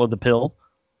has swallowed the pill.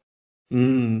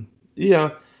 Yeah.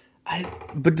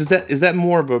 But is that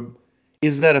more of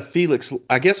is that a Felix?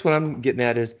 I guess what I'm getting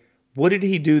at is, what did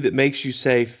he do that makes you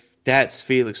say that's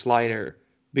Felix Leiter?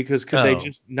 Because could they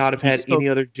just not have had any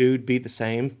other dude be the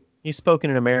same? He spoke in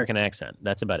an American accent.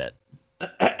 That's about it.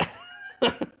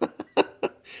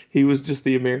 He was just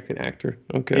the American actor.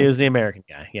 Okay. He was the American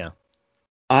guy. Yeah.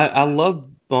 I love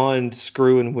Bond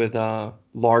screwing with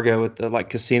Largo at the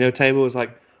casino table. It was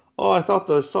like, oh, I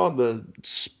saw the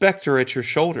specter at your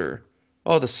shoulder.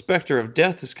 Oh, the specter of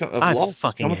death is coming. I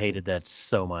fucking hated that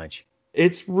so much.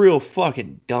 It's real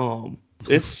fucking dumb.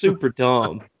 It's super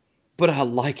dumb, but I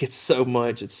like it so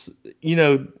much. It's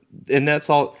and that's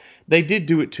all. They did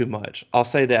do it too much. I'll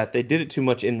say that they did it too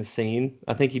much in the scene.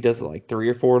 I think he does like 3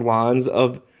 or 4 lines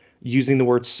of using the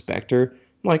word specter.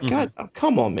 I'm like, God,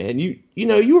 come on, man. You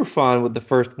were fine with the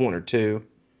first 1 or 2.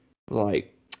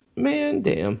 Like, man,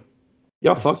 damn,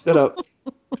 y'all fucked that up.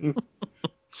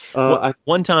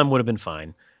 One time would have been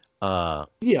fine.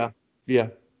 Yeah.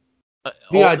 The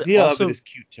idea of it is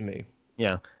cute to me.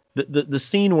 Yeah. The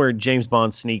scene where James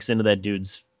Bond sneaks into that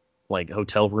dude's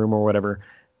hotel room or whatever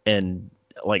and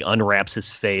unwraps his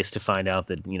face to find out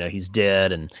that he's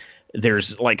dead, and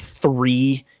there's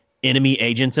 3 enemy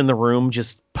agents in the room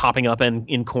just popping up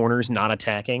in corners, not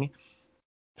attacking.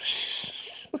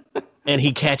 And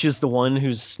he catches the one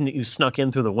who snuck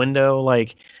in through the window.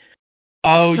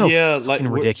 Fucking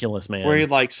ridiculous, man. Where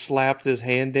he slapped his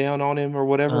hand down on him or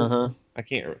whatever. I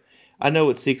can't. I know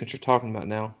what sequence you're talking about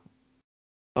now.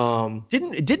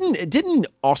 Didn't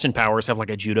Austin Powers have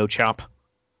a judo chop?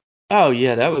 Oh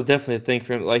yeah, that was definitely a thing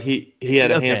for him. He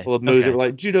had a handful of moves that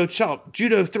were judo chop,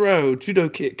 judo throw, judo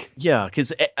kick. Yeah,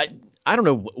 because I don't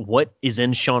know what is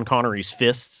in Sean Connery's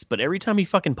fists, but every time he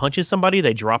fucking punches somebody,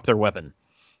 they drop their weapon.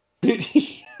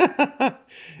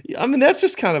 I mean, that's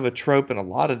just kind of a trope in a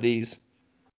lot of these,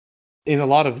 and a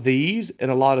lot of these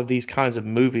kinds of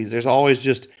movies. There's always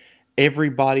just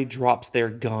everybody drops their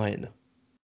gun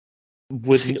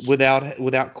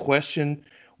without question,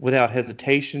 without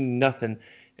hesitation, nothing.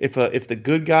 If the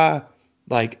good guy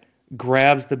like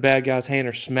grabs the bad guy's hand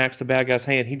or smacks the bad guy's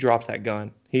hand, he drops that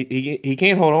gun. He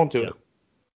can't hold on to it.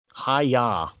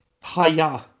 Hi-ya.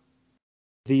 Hi-ya.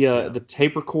 The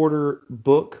tape recorder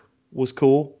book was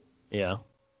cool. Yeah.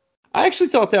 I actually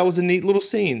thought that was a neat little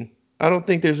scene. I don't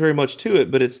think there's very much to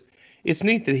it, but it's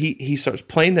neat that he starts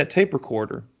playing that tape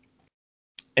recorder,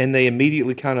 and they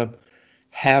immediately kind of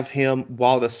have him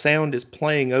while the sound is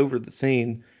playing over the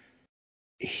scene.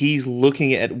 He's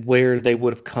looking at where they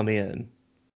would have come in.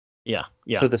 Yeah.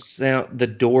 Yeah. So the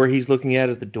door he's looking at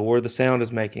is the door the sound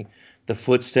is making. The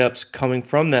footsteps coming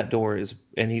from that door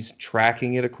and he's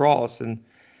tracking it across, and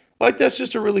like that's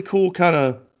just a really cool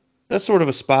that's sort of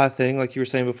a spy thing, like you were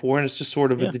saying before, and it's just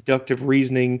sort of a deductive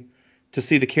reasoning to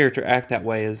see the character act that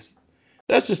way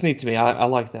that's just neat to me. I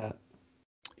like that.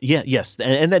 Yeah, yes,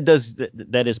 and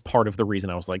that is part of the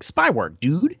reason I was like, spy work,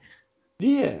 dude.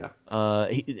 Yeah.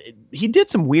 He did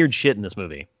some weird shit in this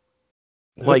movie.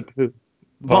 Like Who?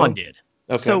 Bond did.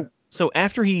 Okay. So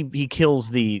after he kills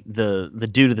the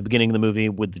dude at the beginning of the movie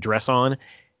with the dress on,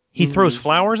 he throws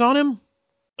flowers on him.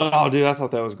 Oh, dude, I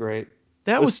thought that was great.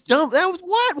 That was dumb. That was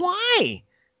what? Why?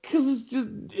 Because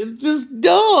it's just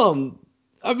dumb.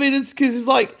 I mean, it's because it's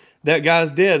like that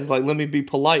guy's dead. Like, let me be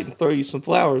polite and throw you some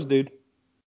flowers, dude.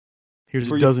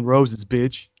 Here's a dozen roses,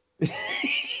 bitch.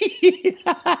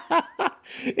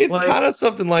 It's kind of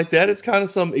something like that. It's kind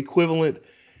of some equivalent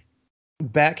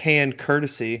backhand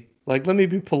courtesy. Like, let me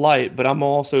be polite, but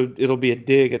it'll be a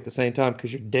dig at the same time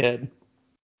because you're dead.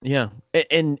 Yeah,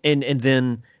 and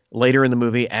then later in the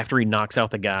movie, after he knocks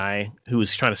out the guy who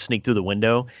was trying to sneak through the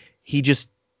window, he just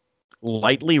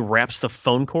lightly wraps the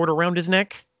phone cord around his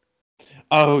neck.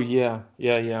 Oh yeah.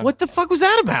 What the fuck was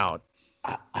that about?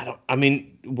 I don't. I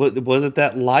mean, was it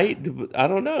that light? I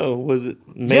don't know. Was it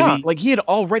maybe? Yeah, like he had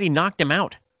already knocked him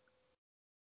out.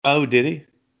 Oh, did he?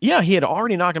 Yeah, he had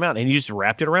already knocked him out, and he just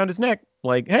wrapped it around his neck.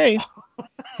 Like, hey,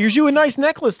 here's you a nice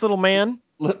necklace, little man.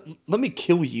 Let me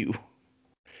kill you.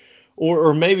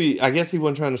 Or maybe, I guess he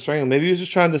wasn't trying to strangle him. Maybe he was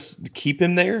just trying to keep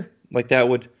him there. Like that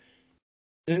would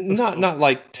not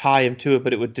like tie him to it,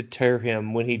 but it would deter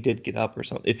him when he did get up or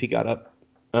something. If he got up,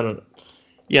 I don't know.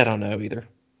 Yeah, I don't know either.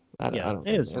 I don't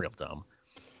know. It's real dumb.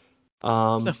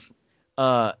 So,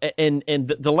 and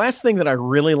the last thing that I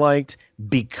really liked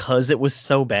because it was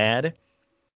so bad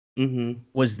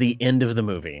was the end of the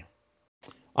movie.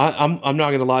 I'm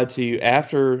not gonna lie to you.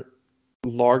 After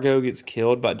Largo gets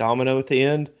killed by Domino at the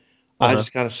end, I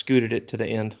just kind of scooted it to the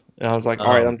end, and I was like,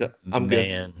 all right, I'm done. I'm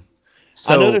good.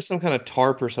 So, I know there's some kind of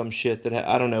tarp or some shit that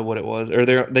I don't know what it was, or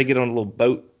they get on a little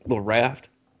boat, little raft.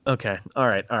 Okay, all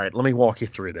right. Let me walk you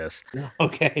through this.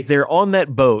 Okay. They're on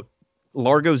that boat.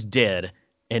 Largo's dead,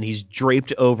 and he's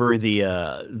draped over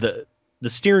the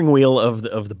steering wheel of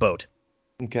the boat.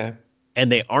 Okay.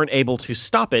 And they aren't able to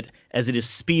stop it as it is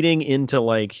speeding into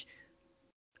like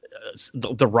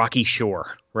the rocky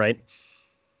shore, right?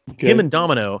 Okay. Him and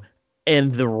Domino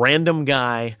and the random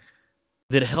guy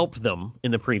that helped them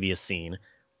in the previous scene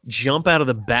jump out of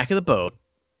the back of the boat.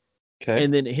 Okay.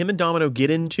 And then him and Domino get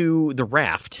into the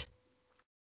raft.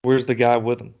 Where's the guy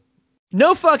with him?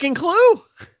 No fucking clue.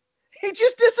 He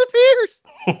just disappears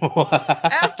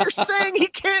after saying he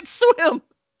can't swim.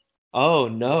 Oh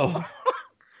no.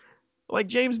 Like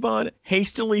James Bond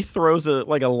hastily throws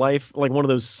like one of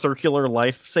those circular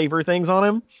lifesaver things on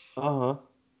him. Uh-huh.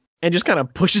 And just kind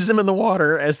of pushes him in the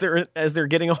water as they're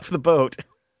getting off the boat.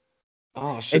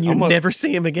 Oh shit. And you never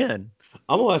see him again.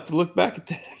 I'm gonna have to look back at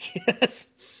that, I guess.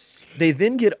 They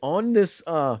then get on this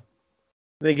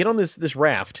this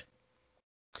raft.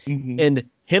 And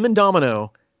him and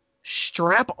Domino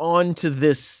strap onto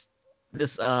this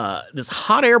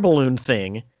hot air balloon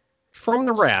thing from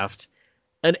the raft.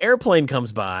 An airplane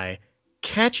comes by,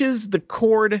 catches the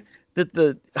cord that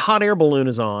the hot air balloon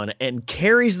is on, and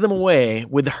carries them away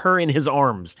with her in his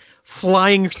arms,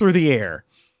 flying through the air.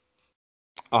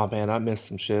 Oh man, I missed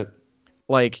some shit.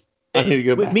 Like, I need to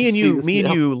go back me and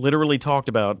you literally talked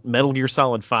about Metal Gear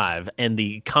Solid 5 and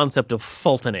the concept of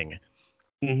Fultoning.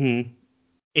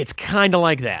 It's kind of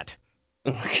like that.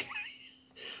 Okay.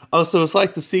 Oh, so it's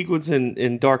like the sequence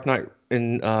in Dark Knight,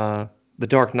 The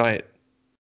Dark Knight,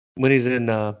 when he's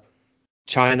in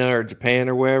China or Japan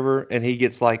or wherever, and he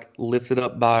gets like lifted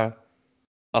up by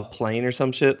a plane or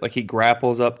some shit. Like he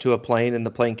grapples up to a plane and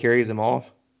the plane carries him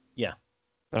off. Yeah.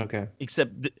 Okay.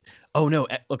 Except, oh no.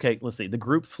 Okay, let's see. The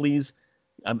group flees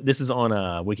This is on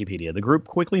Wikipedia. The group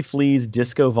quickly flees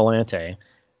Disco Volante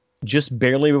just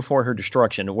barely before her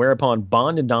destruction, whereupon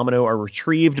Bond and Domino are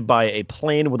retrieved by a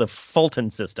plane with a Fulton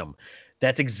system.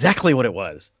 That's exactly what it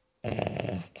was.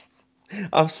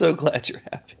 I'm so glad you're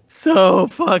happy. So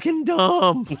fucking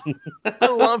dumb. I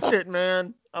loved it,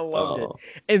 man. I loved Oh.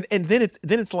 it. And then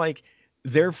it's like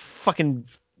they're fucking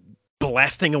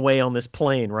blasting away on this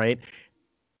plane, right?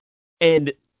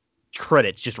 And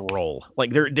credits just roll.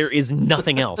 Like there is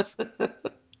nothing else.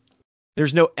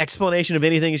 There's no explanation of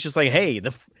anything. It's just like, hey,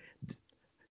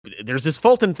 there's this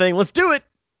Fulton thing. Let's do it.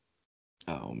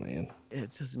 Oh man.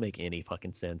 It doesn't make any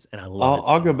fucking sense, and I love it.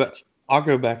 I'll So go much. back. I'll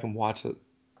go back and watch it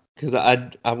because I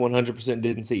 100%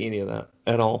 didn't see any of that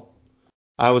at all.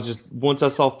 I was just once I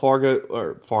saw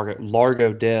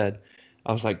Largo dead,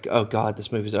 I was like, oh god,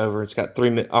 this movie's over. It's got 3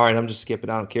 minutes. All right, I'm just skipping.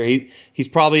 I don't care. He's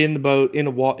probably in the boat in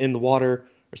the water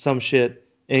or some shit,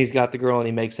 and he's got the girl and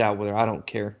he makes out with her. I don't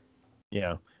care.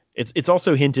 Yeah. It's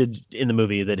also hinted in the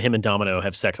movie that him and Domino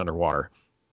have sex underwater.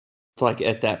 It's like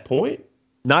at that point.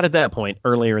 Not at that point,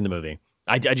 earlier in the movie.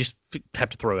 I just have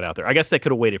to throw it out there. I guess they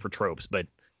could have waited for tropes, but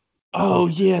Oh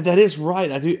yeah, that is right.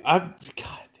 I do. God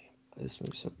damn, this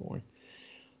movie's so boring.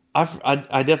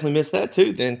 I definitely missed that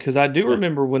too then because I do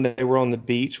remember when they were on the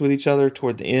beach with each other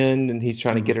toward the end and he's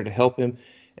trying to get her to help him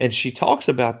and she talks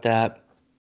about that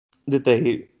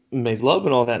they made love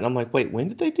and all that and I'm like, wait, when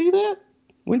did they do that?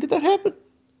 When did that happen?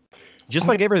 just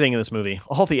like everything in this movie,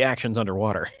 all the action's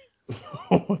underwater.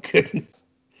 Oh my goodness.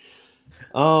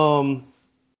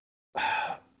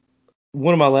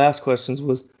 One of my last questions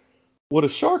was, would a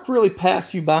shark really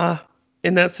pass you by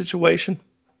in that situation?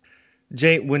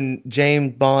 When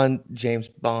James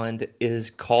Bond is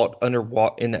caught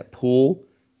underwater in that pool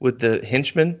with the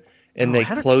henchman, and Oh, they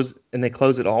how did?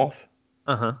 close it off,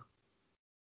 Uh-huh.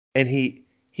 and he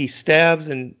stabs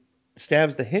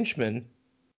the henchman,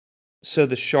 so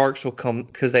the sharks will come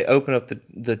because they open up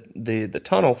the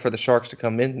tunnel for the sharks to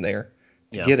come in there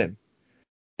to Yeah. get him,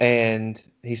 and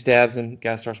he stabs him,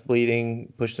 guy starts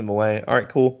bleeding, pushes him away. All right,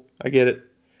 cool, I get it.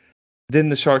 Then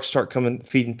the sharks start coming,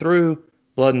 feeding through,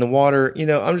 blood in the water.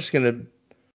 I'm just gonna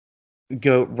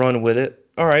go run with it.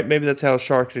 All right, maybe that's how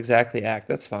sharks exactly act.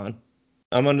 That's fine.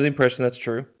 I'm under the impression that's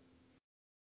true.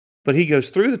 But he goes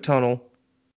through the tunnel,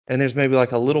 and there's maybe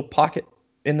like a little pocket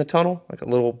in the tunnel, like a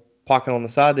little pocket on the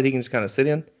side that he can just kind of sit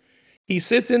in. He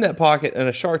sits in that pocket, and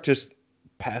a shark just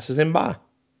passes him by.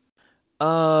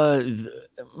 I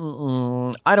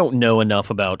don't know enough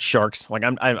about sharks. Like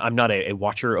I'm not a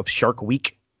watcher of Shark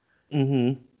Week,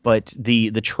 Mm-hmm. but the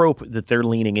trope that they're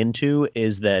leaning into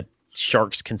is that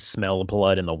sharks can smell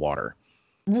blood in the water.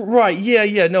 Right. Yeah.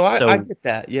 Yeah. No, I So get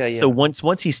that. Yeah. so Yeah.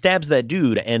 once he stabs that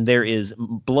dude and there is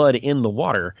blood in the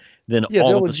water, then Yeah. all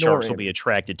They'll of the ignore sharks will be him.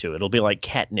 attracted to it. It'll be like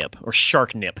catnip or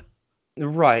shark nip.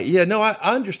 Right. Yeah. No, I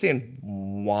understand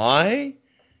why.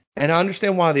 And I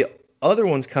understand why the other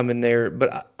ones come in there,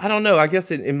 but I don't know. I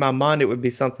guess in my mind it would be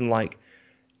something like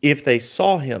if they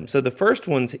saw him. So the first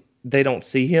ones, they don't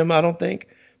see him, I don't think.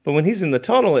 But when he's in the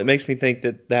tunnel, it makes me think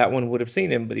that that one would have seen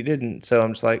him, but he didn't. So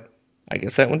I'm just like, I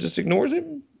guess that one just ignores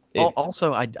him.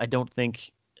 Also, I don't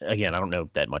think, again, I don't know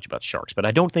that much about sharks, but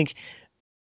I don't think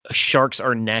sharks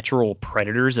are natural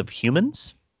predators of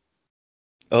humans.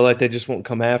 Oh, like they just won't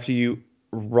come after you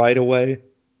right away.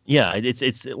 Yeah,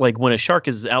 it's like when a shark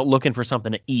is out looking for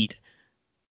something to eat,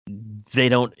 they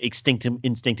don't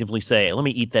instinctively say, "Let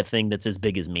me eat that thing that's as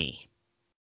big as me."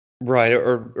 Right.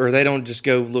 Or they don't just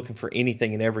go looking for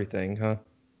anything and everything, huh?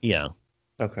 Yeah,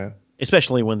 Okay.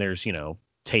 especially when there's,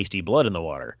 tasty blood in the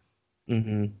water.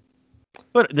 Mm-hmm.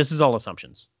 But this is all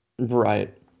assumptions,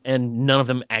 Right. and none of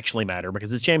them actually matter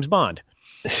because it's James Bond.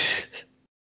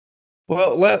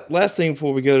 Well, last thing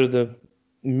before we go to the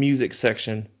music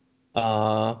section,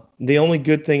 the only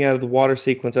good thing out of the water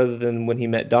sequence, other than when he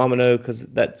met Domino, because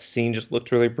that scene just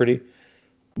looked really pretty,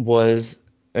 was,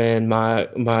 and my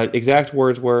exact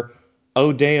words were,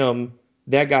 "Oh damn,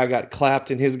 that guy got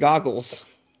clapped in his goggles."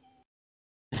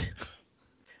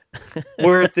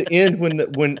 Where at the end,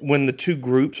 when the two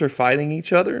groups are fighting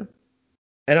each other,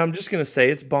 and I'm just gonna say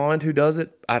it's Bond who does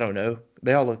it. I don't know.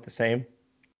 They all look the same.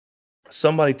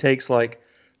 Somebody takes like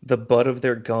the butt of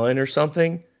their gun or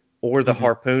something, or the Mhm.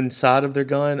 harpoon side of their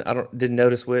gun. I didn't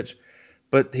notice which,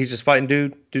 but he's just fighting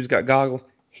dude. Dude's got goggles.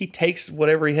 He takes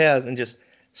whatever he has and just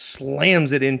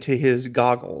slams it into his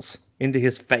goggles, into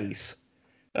his face.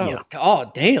 Oh Yeah.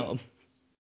 god damn.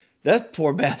 That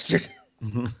poor bastard.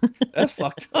 Mhm. That's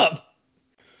fucked up.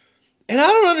 And I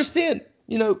don't understand,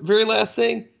 very last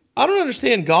thing, I don't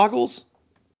understand goggles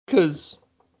because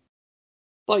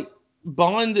like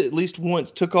Bond at least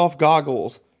once took off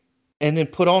goggles and then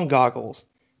put on goggles.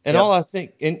 And Yep. all I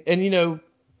think, and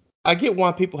I get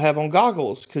why people have on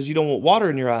goggles because you don't want water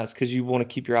in your eyes because you want to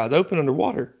keep your eyes open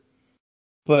underwater.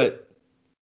 But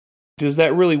does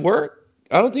that really work?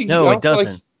 I don't think. No, I it don't feel like.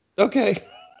 doesn't. Okay.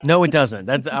 No, it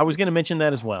doesn't. I was going to mention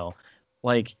that as well.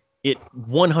 Like, it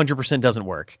 100% doesn't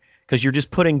work because you're just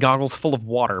putting goggles full of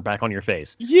water back on your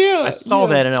face. I Yeah. saw Yeah.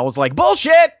 that and I was like,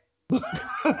 bullshit.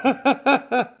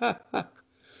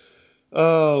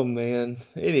 Oh man.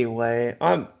 Anyway,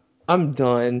 I'm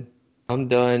done. I'm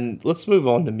done. Let's move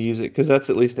on to music because that's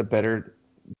at least a better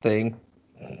thing.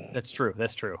 That's true.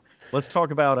 That's true. Let's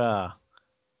talk about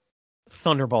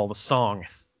Thunderball, the song.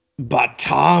 By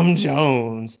Tom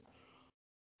Jones.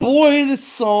 Boy, this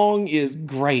song is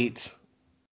great.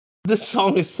 This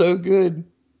song is so good.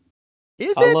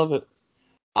 Is I it? love it.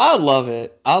 I love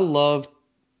it. I love,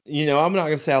 I'm not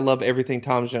gonna say I love everything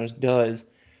Tom Jones does,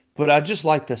 but I just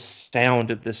like the sound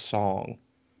of this song.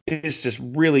 It's just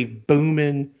really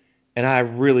booming, and I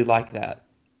really like that.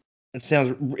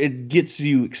 It gets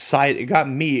you excited. It got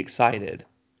me excited.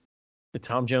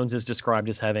 Tom Jones is described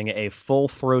as having a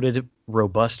full-throated,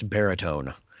 robust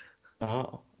baritone.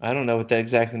 Oh, I don't know what that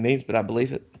exactly means, but I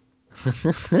believe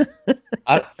it.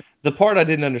 I the part I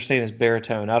didn't understand is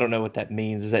baritone. I don't know what that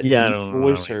means. Is that Yeah, I deep don't know.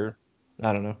 voice or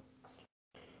I don't know.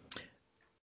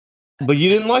 But you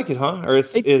didn't like it, huh? Or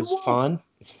it's Well, fun.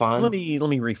 It's fun. let me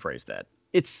rephrase that.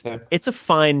 It's Okay. it's a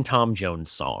fine Tom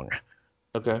Jones song.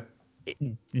 Okay.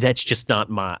 That's just not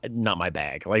my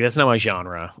bag. Like, that's not my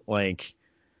genre. Like,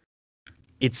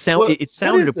 it What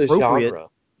sounded is the appropriate, genre?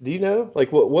 Do you know?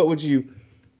 Like what would you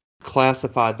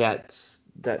classify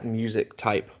that music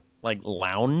type? like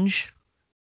lounge,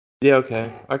 Yeah,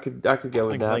 okay. I could go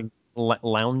with that.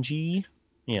 loungy.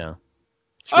 Yeah,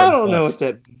 it's I don't know what robust.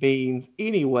 that means.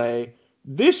 Anyway,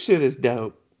 this shit is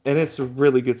dope, and it's a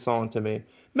really good song to me.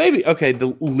 Maybe okay,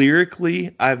 the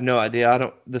lyrically, I have no idea. I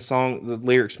don't the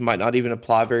lyrics might not even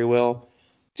apply very well.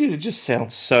 Dude, it just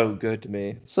sounds so good to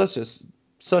me. Such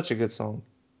a good song.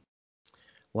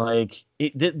 Like,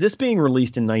 this being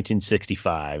released in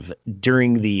 1965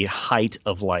 during the height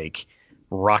of like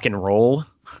rock and roll,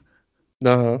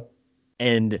 Uh-huh.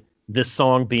 and this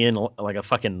song being like a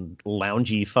fucking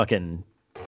loungy fucking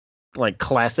like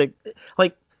classic,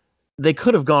 like, they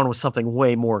could have gone with something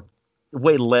way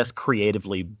less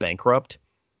creatively bankrupt.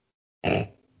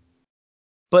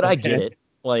 But I get Okay. it.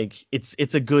 Like,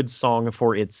 it's a good song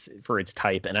for its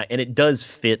type, and it does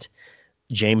fit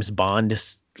James Bond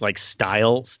like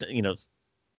style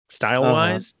Uh-huh.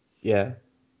 wise. Yeah.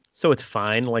 So it's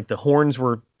fine. Like, the horns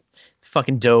were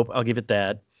fucking dope. I'll give it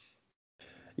that.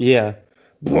 Yeah.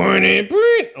 Born and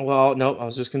bred. Well, no, I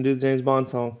was just gonna do the James Bond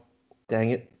song.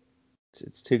 Dang it.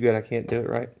 It's too good. I can't do it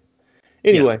right. Yeah,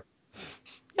 Anyway.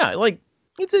 yeah. Like,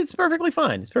 it's perfectly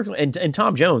fine. It's perfectly, and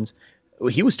Tom Jones,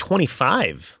 he was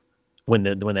 25 when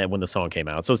the song came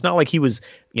out. So it's not like he was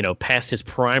past his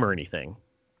prime or anything.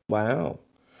 Wow.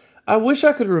 I wish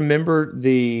I could remember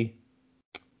the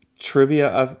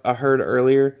trivia I heard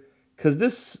earlier, because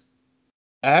this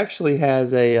actually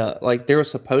has like there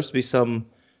was supposed to be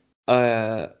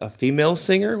a female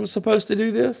singer was supposed to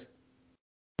do this.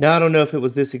 Now I don't know if it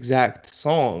was this exact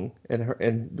song and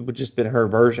it would just been her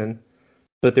version,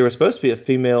 but there was supposed to be a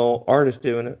female artist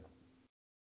doing it,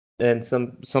 and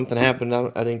something happened.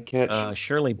 I didn't catch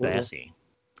Shirley what it was. Bassey.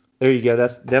 There you go.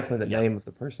 That's definitely the Yeah. name of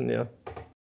the person. Yeah.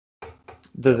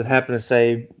 Does Yep. it happen to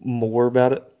say more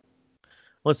about it?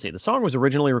 Let's see. The song was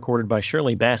originally recorded by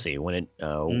Shirley Bassey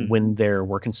Mm. when there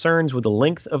were concerns with the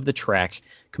length of the track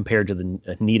compared to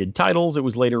the needed titles. It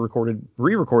was later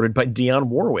re-recorded by Dionne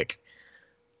Warwick,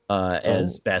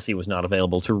 as Oh. Bassey was not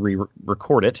available to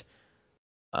re-record it.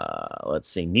 Let's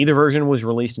see. Neither version was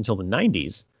released until the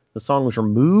 90s. The song was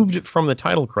removed from the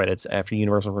title credits after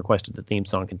Universal requested the theme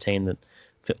song contain the.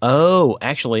 Oh,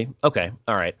 actually, okay,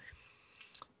 all right.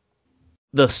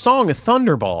 The song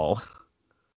Thunderball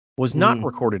was not Mm.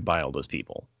 recorded by all those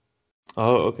people.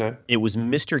 Oh, okay. It was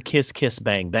Mr. Kiss Kiss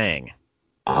Bang Bang.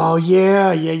 Oh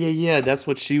yeah, yeah, yeah, yeah. That's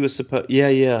what she was supposed. Yeah,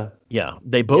 yeah, Yeah,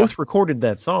 they yeah. both recorded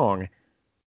that song,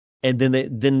 and then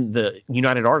the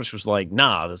United Artists was like,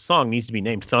 "Nah, the song needs to be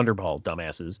named Thunderball,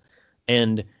 dumbasses,"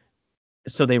 and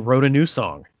so they wrote a new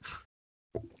song.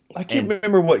 I can't And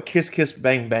remember what Kiss Kiss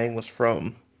Bang Bang was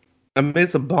from. I mean,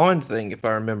 it's a Bond thing if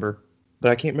I remember, but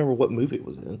I can't remember what movie it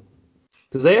was in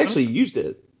because they I don't, actually used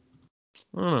it.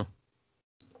 I don't know.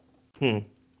 Hmm.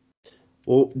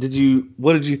 Well,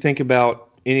 what did you think about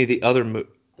any of the other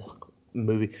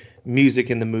movie music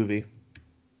in the movie?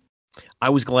 I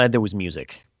was glad there was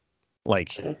music.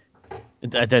 Like, I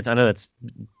know that's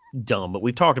dumb, but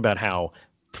we've talked about how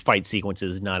fight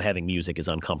sequences not having music is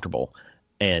uncomfortable.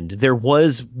 And there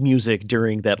was music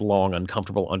during that long,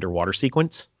 uncomfortable underwater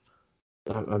sequence.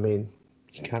 I mean,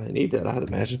 you kind of need that, I'd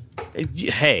imagine.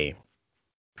 Hey,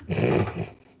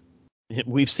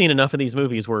 we've seen enough of these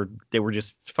movies where they were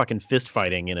just fucking fist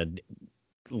fighting in a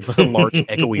large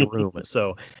echoey room.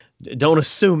 So don't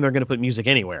assume they're going to put music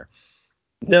anywhere.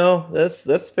 No,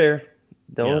 that's fair.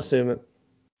 Don't Yeah. assume it.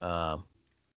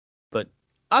 But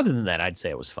other than that, I'd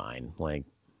say it was fine. Like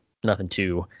nothing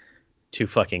too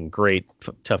fucking great,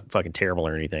 tough, fucking terrible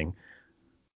or anything.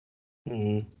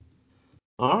 Mm.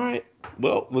 All right.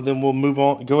 Well, then we'll move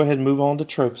on. Go ahead and move on to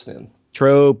tropes then.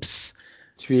 Tropes.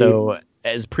 So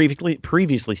as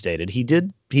previously stated, he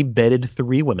bedded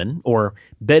 3 women, or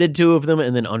bedded 2 of them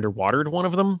and then underwatered one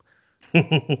of them.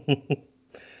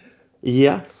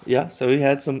 Yeah. So he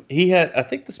had some. I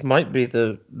think this might be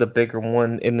the bigger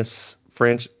one in this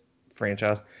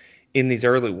franchise. In these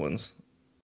early ones,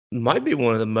 might be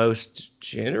one of the most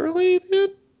generally.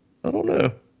 I don't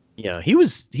know. Yeah, he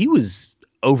was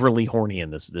overly horny in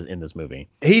this movie.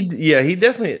 He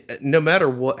definitely. No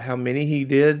matter how many he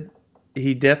did,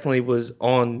 he definitely was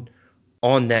on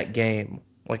that game.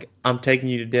 Like, I'm taking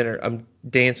you to dinner. I'm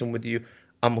dancing with you.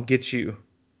 I'm gonna get you.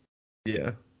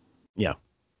 Yeah. Yeah.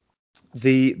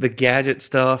 The gadget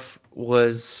stuff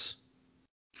was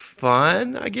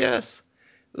fun, I guess.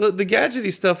 The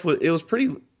gadgety stuff was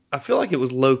pretty. I feel like it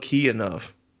was low key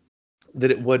enough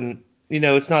that it wasn't.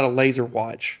 It's not a laser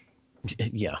watch.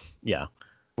 Yeah.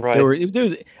 Right. There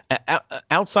was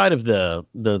outside of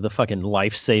the fucking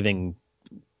life-saving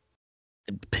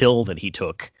pill that he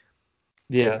took.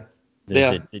 Yeah.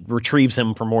 That retrieves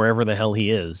him from wherever the hell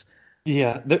he is.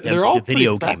 Yeah. They're all the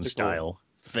video pretty game style.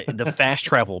 The fast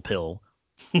travel pill.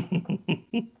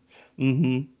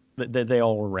 Mm-hmm. They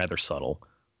all were rather subtle.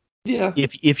 Yeah.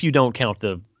 If you don't count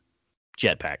the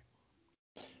jetpack.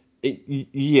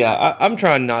 I'm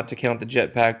trying not to count the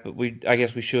jetpack, but I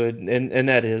guess we should, and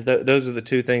that is those are the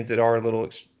two things that are a little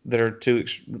that are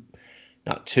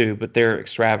not too, but they're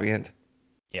extravagant.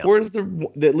 Yeah. Whereas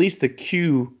at least the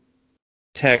Q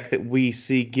tech that we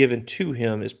see given to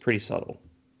him is pretty subtle.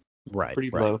 Right.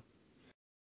 Pretty low.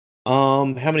 How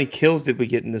many kills did we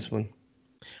get in this one?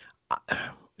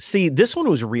 See, this one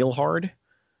was real hard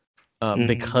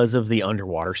because of the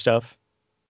underwater stuff.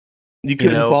 You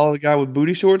couldn't follow the guy with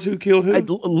booty shorts who killed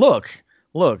who? Look,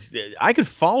 I could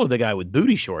follow the guy with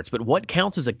booty shorts, but what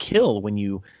counts as a kill when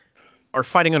you are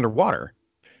fighting underwater?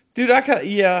 Dude,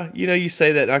 you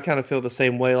say that, I kind of feel the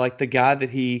same way. Like the guy that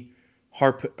I'm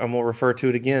gonna refer to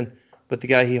it again, but the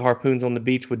guy he harpoons on the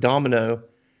beach with Domino,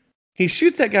 he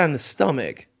shoots that guy in the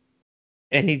stomach,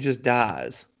 and he just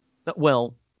dies.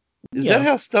 Well, is that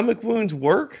how stomach wounds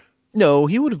work? No,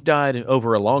 he would have died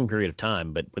over a long period of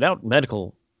time, but without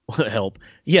medical help,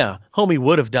 homie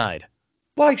would have died.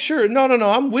 Like, sure, no,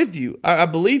 I'm with you. I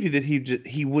believe you that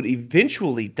he would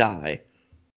eventually die,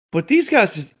 but these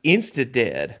guys just insta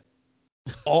dead.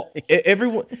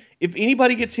 Everyone, if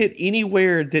anybody gets hit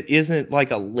anywhere that isn't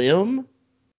like a limb,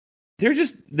 they're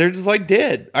just like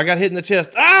dead. I got hit in the chest.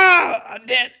 I'm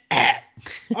dead.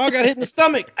 I got hit in the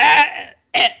stomach.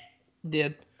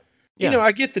 Dead. Yeah.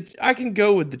 I can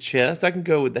go with the chest. I can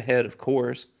go with the head, of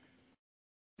course.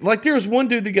 Like, there was one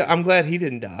dude that I'm glad he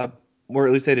didn't die, or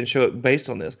at least they didn't show it based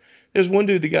on this. There's one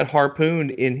dude that got harpooned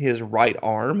in his right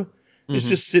arm. It's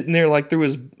just sitting there like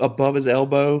above his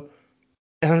elbow.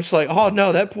 And I'm just like, oh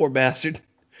no, that poor bastard.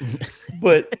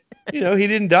 But, he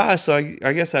didn't die, so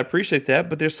I guess I appreciate that.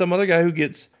 But there's some other guy who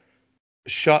gets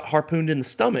harpooned in the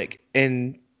stomach,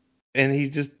 and he's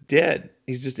just dead.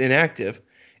 He's just inactive.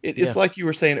 It's like you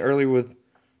were saying earlier with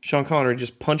Sean Connery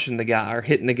just punching the guy or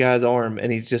hitting the guy's arm,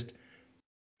 and it's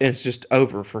just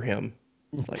over for him.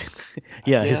 Like,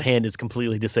 his hand is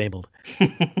completely disabled.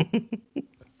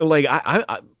 Like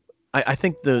I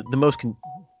think the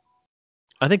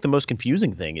most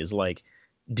confusing thing is, like,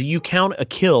 do you count a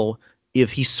kill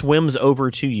if he swims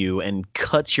over to you and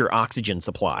cuts your oxygen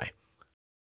supply?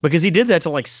 Because he did that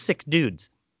to like 6 dudes.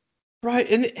 Right,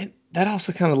 and that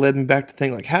also kind of led me back to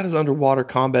think, like, how does underwater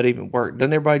combat even work?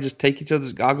 Doesn't everybody just take each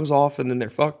other's goggles off and then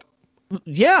they're fucked?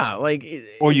 Yeah, like,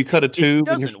 or you cut a tube.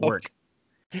 It doesn't work.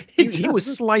 He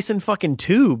was slicing fucking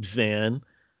tubes, man.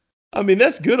 I mean,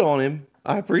 that's good on him.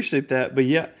 I appreciate that. But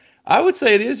yeah, I would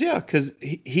say it is, because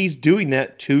he's doing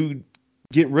that to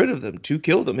get rid of them, to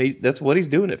kill them. That's what he's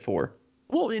doing it for.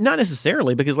 Well, not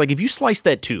necessarily, because, like, if you slice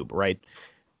that tube, right,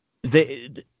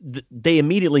 they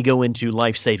immediately go into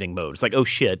life-saving mode. It's like, oh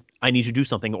shit, I need to do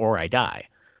something or I die.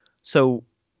 So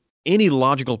any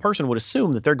logical person would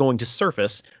assume that they're going to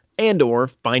surface and or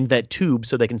find that tube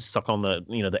so they can suck on the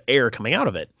the air coming out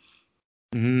of it.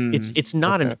 It's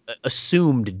not an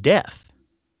assumed death.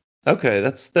 Okay,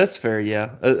 that's fair.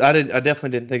 Yeah, I definitely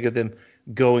didn't think of them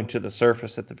going to the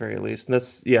surface at the very least. And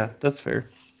that's fair.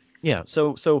 Yeah,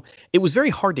 so it was very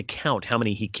hard to count how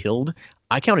many he killed.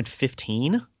 I counted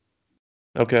 15,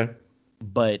 Okay.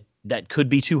 but that could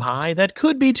be too high. That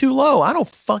could be too low. I don't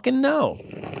fucking know.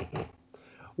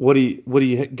 What do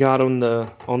you got on the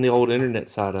old internet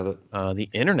side of it? The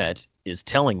internet is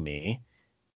telling me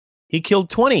he killed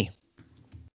 20.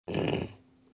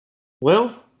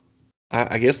 Well,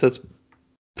 I guess that's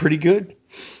pretty good.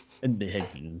 And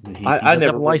he I does have never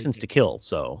a really license to kill,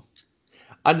 so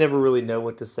I never really know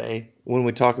what to say when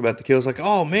we talk about the kills. Like,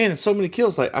 oh man, so many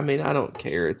kills. Like, I mean, I don't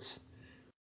care. It's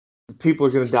people are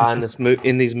gonna die in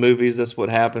in these movies. That's what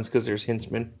happens because there's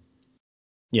henchmen.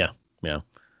 yeah, yeah.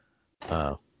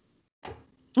 Uh,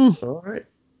 mm, All right.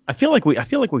 I feel like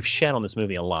we've shat on this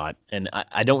movie a lot, and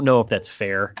I don't know if that's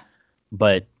fair,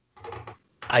 but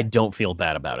I don't feel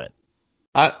bad about it.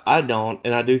 I don't,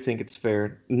 and I do think it's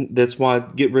fair. That's why I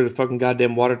get rid of fucking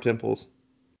goddamn water temples.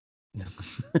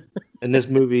 And this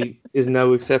movie is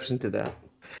no exception to that.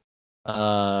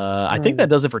 I think that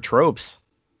does it for tropes.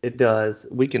 It does.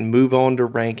 We can move on to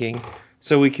ranking,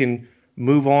 so we can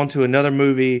move on to another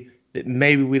movie that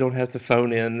maybe we don't have to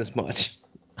phone in as much,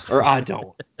 or I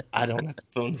don't. I don't have to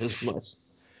phone in as much.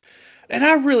 And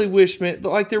I really wish, man,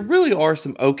 like there really are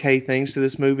some okay things to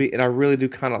this movie, and I really do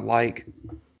kind of like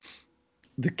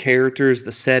the characters,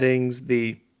 the settings,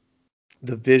 the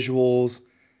visuals,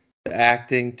 the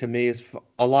acting. To me, is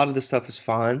a lot of the stuff is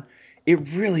fine. It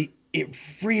really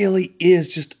is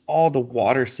just all the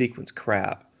water sequence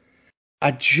crap.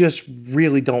 I just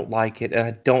really don't like it, and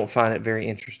I don't find it very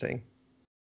interesting.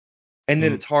 And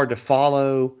then Mm, it's hard to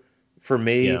follow for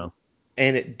me, yeah,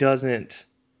 and it doesn't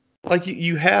like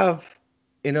you have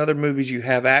in other movies you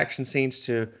have action scenes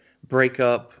to break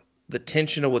up the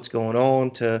tension of what's going on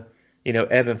to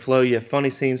ebb and flow. You have funny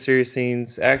scenes, serious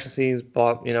scenes, action scenes,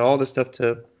 all this stuff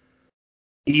to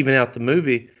even out the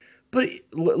movie. But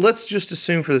let's just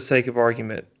assume for the sake of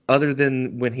argument, other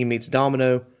than when he meets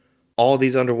Domino, all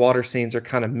these underwater scenes are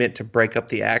kind of meant to break up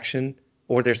the action,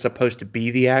 or they're supposed to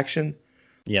be the action.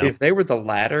 yeah. If they were the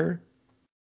latter,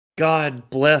 God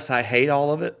bless, I hate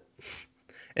all of it.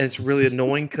 And it's really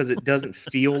annoying because it doesn't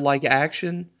feel like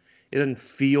action. It doesn't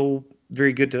feel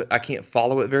very good I can't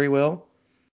follow it very well.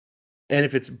 And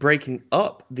if it's breaking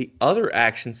up the other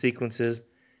action sequences,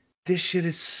 this shit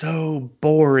is so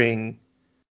boring.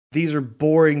 These are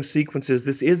boring sequences.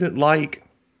 This isn't like,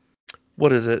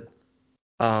 what is it?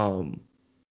 Um,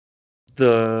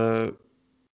 the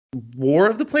War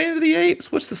of the Planet of the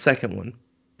Apes? What's the second one?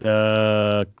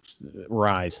 Uh,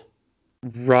 Rise.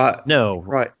 Right, No,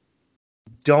 right.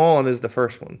 Dawn is the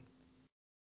first one.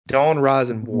 Dawn, Rise,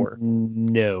 and War.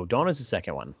 no. Dawn is the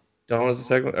second one. Dawn is the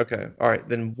second one. Okay, all right.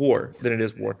 Then War. Then it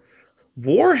is War.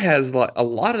 War has like a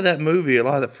lot of that movie. A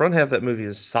lot of the front half of that movie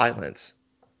is silence,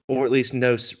 or at least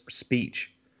no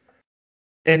speech,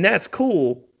 and that's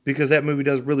cool because that movie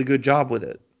does a really good job with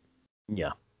it.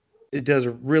 Yeah. It does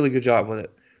a really good job with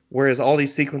it. Whereas all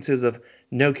these sequences of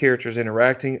no characters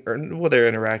interacting, or well, they're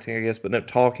interacting, I guess, but no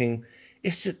talking.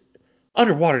 It's just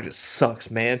underwater just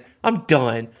sucks, man. I'm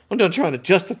done. I'm done trying to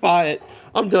justify it.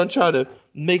 I'm done trying to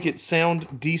make it sound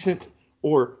decent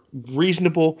or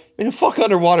reasonable. Man, fuck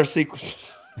underwater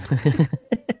sequences.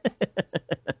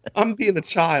 I'm being a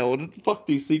child. Fuck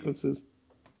these sequences.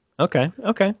 Okay.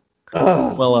 Okay.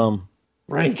 Ugh, Well, I'm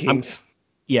rankings.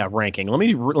 yeah, ranking. Let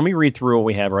me read through what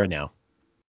we have right now.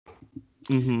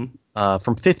 Mm-hmm.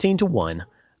 From 15 to 1,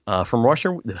 from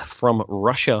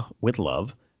Russia with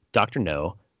Love, Doctor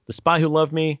No, The Spy Who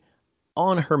Loved Me,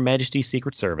 On Her Majesty's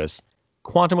Secret Service,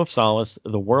 Quantum of Solace,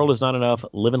 The World Is Not Enough,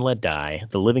 Live and Let Die,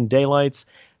 The Living Daylights,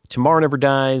 Tomorrow Never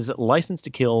Dies, License to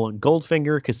Kill,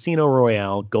 Goldfinger, Casino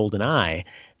Royale, Golden Eye,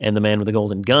 and The Man with the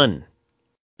Golden Gun.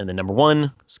 And then number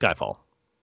 1, Skyfall.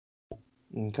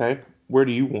 Okay. Where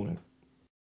do you want it?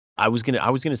 I was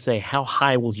gonna say, how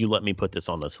high will you let me put this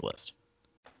on this list?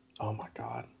 Oh my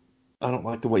God. I don't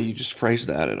like the way you just phrased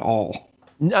that at all.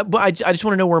 No, but I just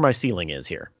want to know where my ceiling is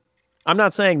here. I'm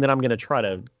not saying that I'm going to try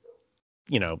to,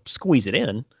 squeeze it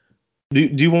in. Do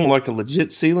you want like a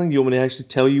legit ceiling? Do you want me to actually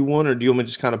tell you one, or do you want me to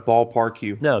just kind of ballpark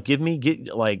you? No, get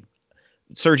like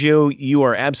Sergio, you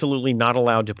are absolutely not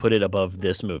allowed to put it above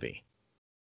this movie.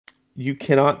 You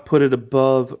cannot put it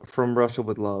above From Russia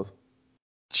with Love.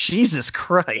 Jesus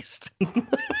Christ.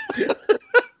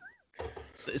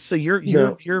 So you're No.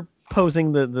 you're you're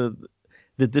posing that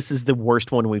this is the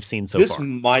worst one we've seen so This far.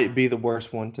 might be the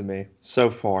worst one to me so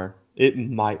far. It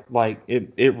might, like,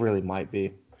 it really might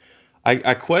be.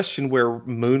 I question where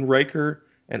Moonraker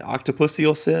and Octopussy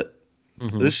will sit.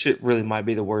 Hmm. This shit really might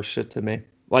be the worst shit to me.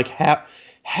 Like,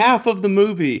 half of the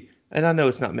movie, and I know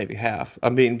it's not maybe half.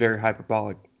 I'm being very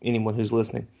hyperbolic. Anyone who's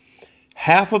listening,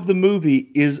 half of the movie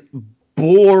is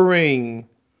boring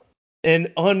and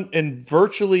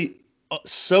virtually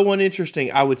so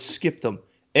uninteresting. I would skip them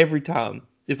every time.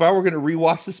 If I were going to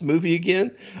rewatch this movie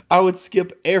again, I would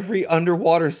skip every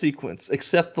underwater sequence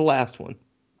except the last one.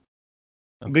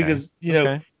 Okay. Because,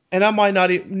 Okay. and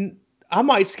I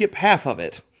might skip half of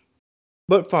it.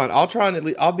 But fine, I'll try and at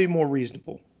least, I'll be more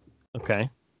reasonable. Okay.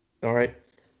 All right.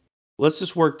 Let's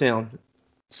just work down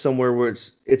somewhere where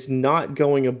it's not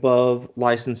going above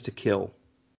License to Kill.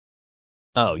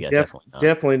 Oh yeah, definitely not.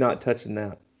 Definitely not touching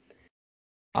that.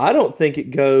 I don't think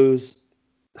it goes.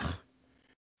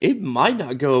 It might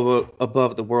not go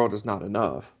above The World Is Not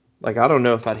Enough. Like, I don't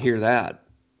know if I'd hear that.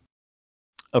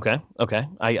 Okay. Okay.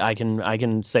 I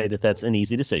can say that that's an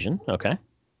easy decision. Okay.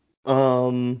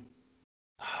 Um,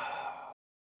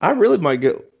 I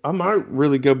might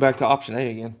really go back to option A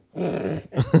again.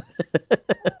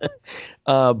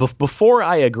 Before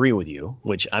I agree with you,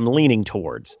 which I'm leaning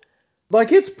towards,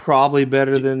 Like, it's probably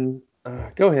better than.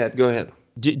 Go ahead. Go ahead.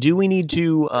 do we need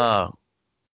to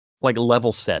like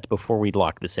level set before we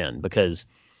lock this in? Because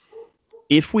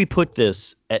if we put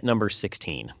this at number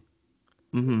 16,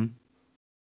 Mm-hmm.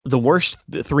 the worst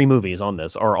three movies on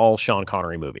this are all Sean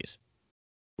Connery movies.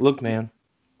 Look, man.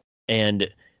 And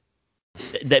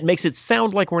that makes it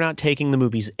sound like we're not taking the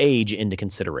movie's age into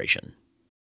consideration.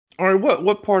 All right.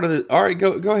 What part of the? All right.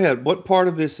 Go ahead. What part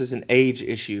of this is an age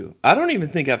issue? I don't even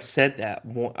think I've said that.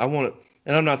 I want to,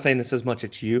 and I'm not saying this as much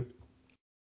at you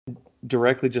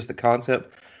directly, just the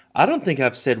concept. I don't think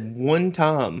I've said one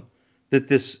time that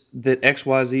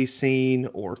XYZ scene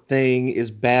or thing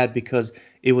is bad because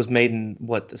it was made in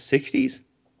what, the 60s?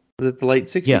 Was it the late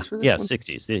 60s for this one?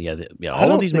 60s. Yeah. I All of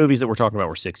don't these think movies that we're talking about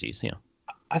were 60s. Yeah.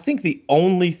 I think the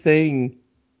only thing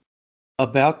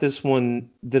about this one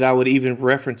that I would even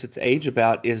reference its age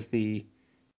about is the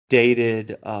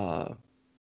dated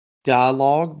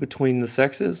dialogue between the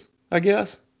sexes, I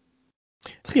guess.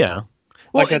 Yeah.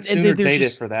 Well, Like, I'd and sooner there's date it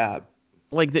just for that.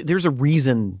 like there's a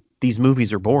reason these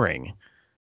movies are boring.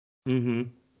 Mm-hmm.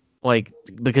 Like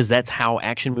because that's how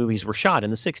action movies were shot in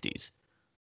the 60s.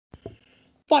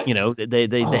 Like,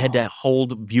 They had to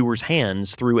hold viewers'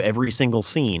 hands through every single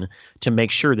scene to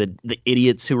make sure that the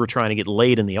idiots who were trying to get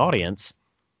laid in the audience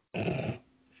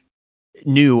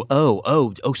knew,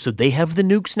 so they have the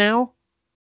nukes now?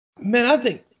 man, I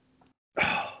think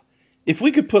if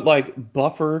we could put like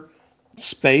buffer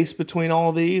space between all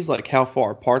of these, like how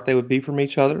far apart they would be from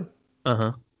each other,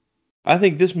 Uh-huh. I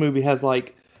think this movie has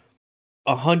like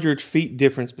 100 feet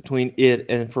difference between it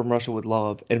and From Russia with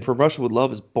Love. And From Russia with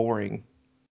Love is boring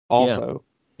Yeah. also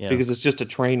Yeah. because it's just a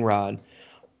train ride.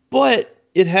 But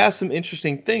it has some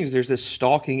interesting things. There's this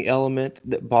stalking element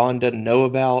that Bond doesn't know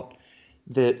about,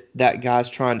 that guy's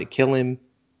trying to kill him.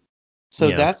 So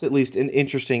Yeah. that's at least an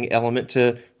interesting element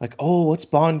to, like, oh, what's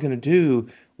Bond gonna do?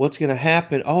 What's gonna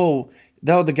happen? Oh,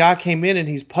 no, the guy came in and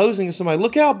he's posing as somebody.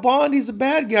 Look out, Bond, he's a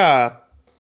bad guy.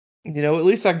 At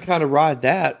least I can kind of ride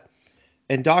that.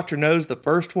 And Doctor Knows the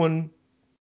first one,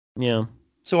 Yeah.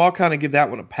 so I'll kind of give that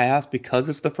one a pass because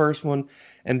it's the first one,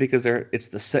 and because it's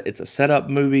a setup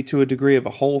movie to a degree of a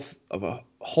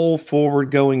whole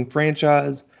forward going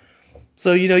franchise.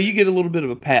 So you get a little bit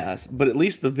of a pass, but at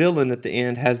least the villain at the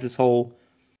end has this whole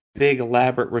big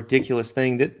elaborate ridiculous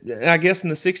thing that I guess in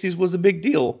the 60s was a big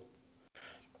deal.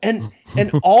 And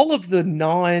all of the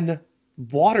non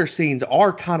water scenes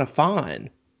are kind of fine.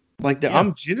 Like, Yeah.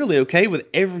 I'm generally okay with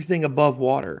everything above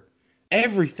water.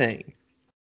 Everything.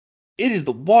 It is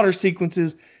the water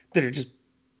sequences that are just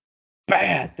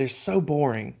bad. They're so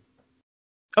boring.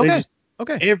 They Okay. just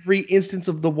Okay. Every instance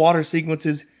of the water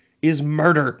sequences is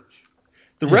murder.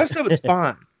 The rest of it's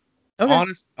fine.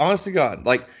 Okay. Honest to God.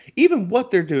 Like, even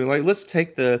what they're doing, like, let's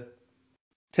take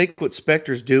what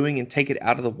Spectre's doing and take it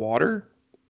out of the water,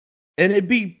 and it'd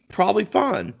be probably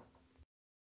fine.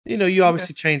 You Okay.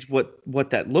 obviously change what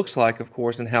that looks like, of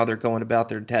course, and how they're going about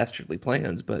their dastardly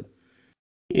plans, but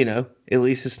at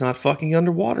least it's not fucking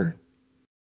underwater.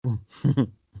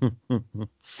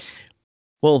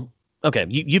 Well, okay,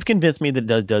 you've convinced me that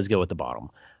it does go at the bottom.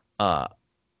 Uh,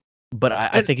 but I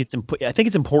And think I think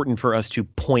it's important for us to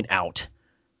point out,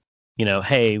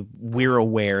 hey, we're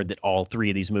aware that all three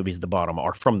of these movies at the bottom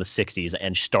are from the 60s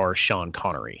and star Sean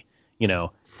Connery.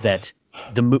 That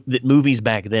that movies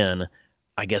back then,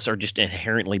 I guess, are just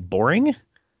inherently boring.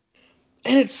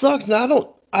 and it sucks. And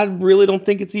I really don't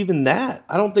think it's even that.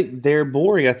 I don't think they're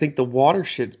boring. I think the water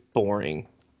shit's boring.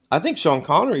 I think Sean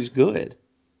Connery's good.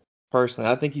 Personally,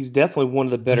 I think he's definitely one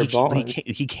of the better But Bonds.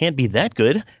 he can't be that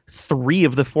good. Three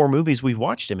of the four movies we've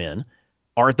watched him in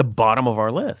are at the bottom of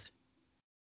our list.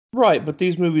 Right, but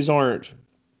these movies aren't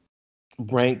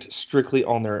ranked strictly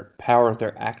on their power of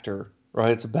their actor,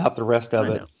 right? It's about the rest of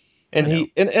I it. know. And I know.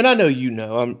 and I know you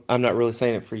know. I'm not really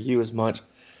saying it for you as much,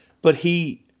 but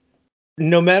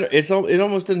no matter it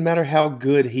almost doesn't matter how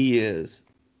good he is.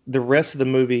 The rest of the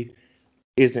movie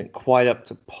isn't quite up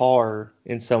to par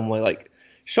in some way. Like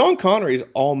Sean Connery is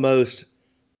almost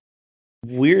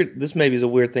weird. This maybe is a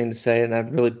weird thing to say, and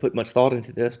I've really put much thought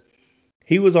into this.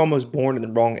 He was almost born in the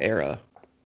wrong era.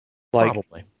 Like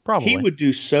Probably. he would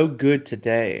do so good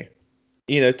today.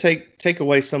 Take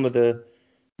away some of the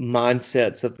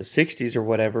mindsets of the 60s or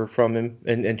whatever from him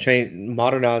and change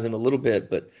modernize him a little bit,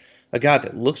 but a guy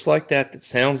that looks like that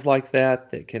sounds like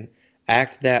that can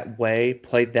act that way,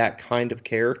 play that kind of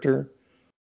character,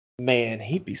 man,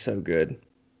 he'd be so good.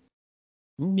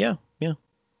 Yeah. Yeah.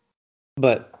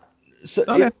 But so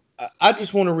Okay. I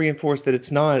just want to reinforce that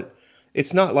it's not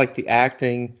like the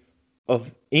acting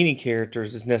of any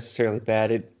characters is necessarily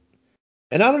bad.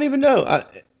 And I don't even know.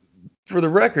 For the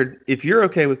record, if you're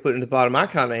okay with putting it at the bottom, I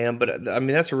kind of am. But I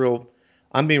mean,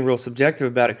 I'm being real subjective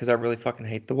about it because I really fucking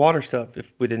hate the water stuff.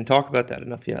 If we didn't talk about that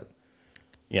enough yet,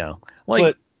 Yeah. Like,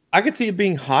 but I could see it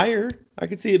being higher. I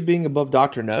could see it being above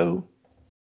Doctor No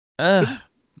uh,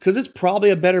 because it's probably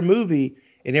a better movie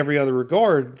in every other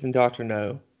regard than Doctor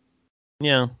No.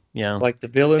 yeah. Yeah. Like the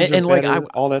villains are And like better,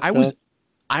 all that I stuff.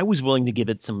 I was willing to give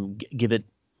it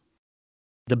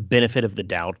the benefit of the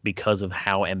doubt because of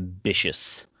how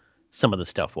ambitious some of the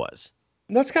stuff was.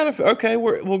 And that's kind of okay.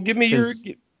 Well, give me your.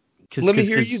 Because Let me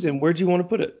hear you then. Where'd you want to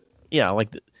put it? yeah,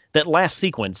 like that last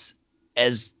sequence,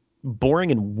 as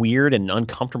boring and weird and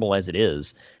uncomfortable as it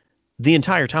is, the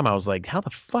entire time I was like, how the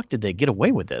fuck did they get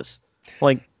away with this?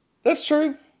 Like, That's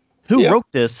true. who Yeah. wrote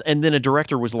this? And then a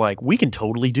director was like, we can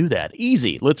totally do that,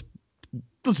 easy. Let's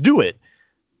do it.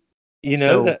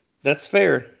 So That's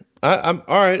fair. I'm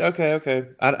all right. Okay.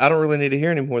 I don't really need to hear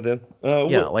any more then.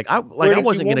 yeah, Where I did you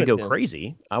wasn't want gonna it go then?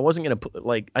 crazy. I wasn't gonna put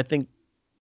like I think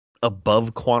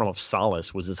above Quantum of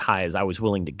Solace was as high as I was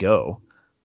willing to go.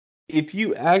 If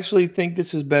you actually think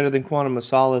this is better than Quantum of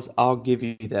Solace, I'll give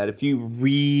you that. If you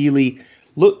really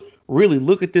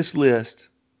look at this list,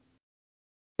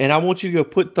 and I want you to go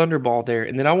put Thunderball there,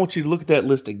 and then I want you to look at that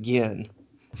list again.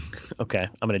 Okay,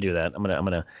 I'm gonna do that. I'm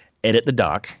gonna edit the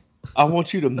doc. I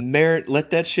want you to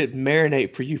let that shit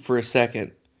marinate for you for a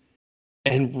second,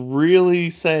 and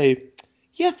really say,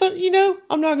 yeah,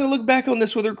 I'm not gonna look back on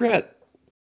this with regret.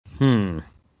 Hmm.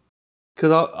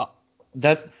 Because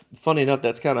that's funny enough.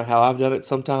 That's kind of how I've done it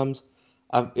sometimes.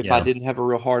 If I Yeah. didn't have a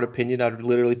real hard opinion, I'd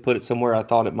literally put it somewhere I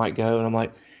thought it might go, and I'm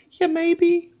like, yeah,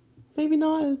 maybe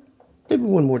not, maybe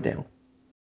one more down.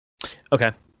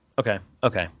 Okay. Okay.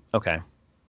 Okay. Okay.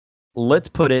 Let's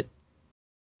put it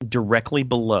directly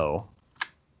below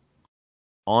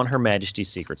On Her Majesty's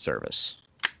Secret Service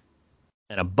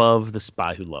and above The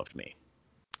Spy Who Loved Me.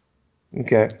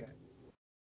 Okay,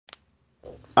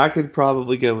 I could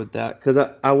probably go with that because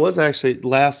I was actually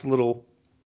last little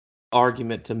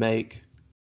argument to make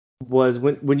was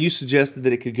when you suggested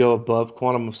that it could go above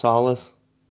Quantum of Solace.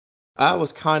 I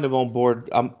was kind of on board.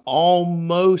 I'm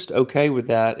almost okay with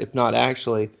that, if not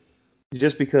actually,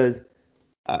 just because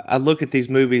I look at these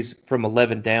movies from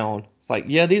 11 down. It's like,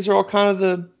 yeah, these are all kind of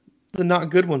the not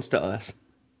good ones to us.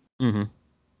 Mm-hmm.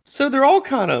 So they're all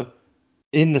kind of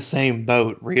in the same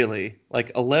boat, really.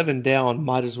 Like 11 down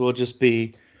might as well just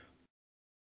be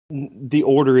the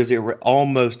order is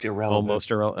almost irrelevant.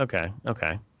 Almost irrelevant. Okay.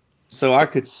 Okay. So I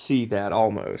could see that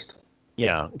almost.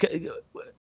 Yeah.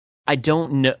 I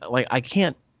don't know. Like, I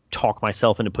can't talk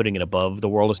myself into putting it above The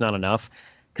World Is Not Enough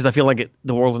because I feel like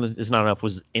The World Is Not Enough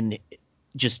was in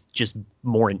just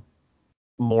more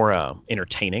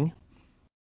entertaining.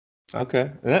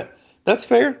 Okay, that's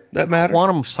fair. That matters.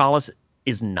 Quantum of Solace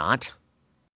is not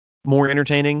more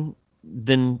entertaining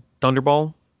than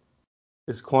Thunderball.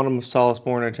 Is Quantum of Solace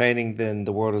more entertaining than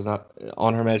The World Is Not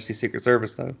on Her Majesty's Secret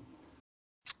Service, though?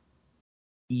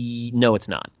 No, it's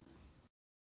not.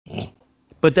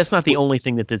 But that's not the only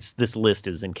thing that this list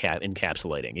is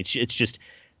encapsulating. It's just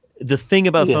the thing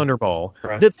about Yeah. Thunderball.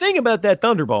 Right. The thing about that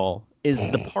Thunderball is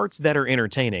the parts that are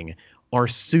entertaining are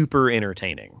super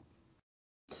entertaining.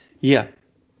 Yeah.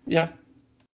 Yeah.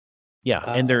 Yeah,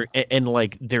 and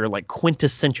they're like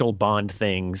quintessential Bond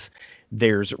things.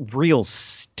 There's real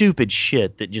stupid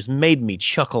shit that just made me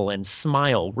chuckle and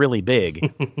smile really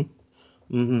big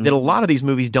hmm that a lot of these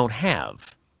movies don't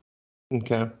have.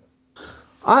 Okay.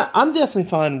 I'm definitely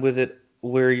fine with it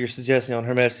where you're suggesting on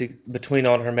Her Majesty between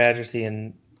on Her Majesty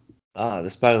and The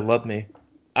Spy Who Loved Me.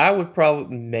 I would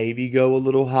probably maybe go a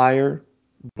little higher,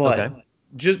 Okay. but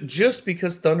just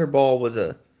because Thunderball was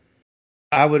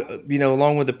I would,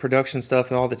 along with the production stuff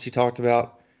and all that you talked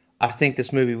about, I think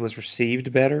this movie was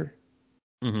received better.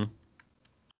 Hmm.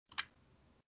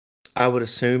 I would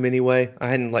assume anyway. I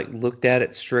hadn't like looked at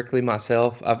it strictly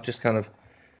myself. I've just kind of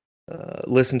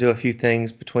listened to a few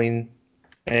things between,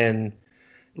 and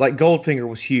like Goldfinger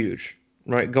was huge,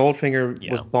 right? Goldfinger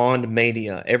was Yeah. Bond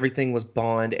mania. Everything was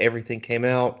Bond. Everything came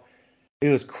out. It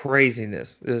was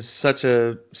craziness. It was such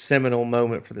a seminal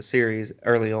moment for the series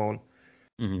early on.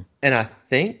 Hmm. And I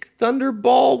think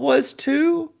Thunderball was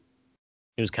too.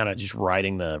 It was kind of just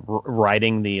riding the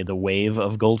wave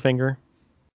of Goldfinger,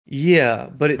 Yeah,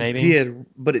 maybe.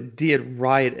 but it did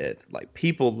ride it. Like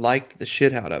people liked the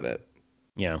shit out of it.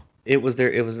 Yeah. It was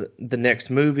the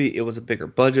next movie. It was a bigger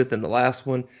budget than the last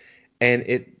one, and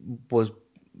it was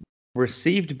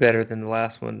received better than the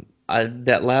last one.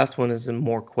 That last one is a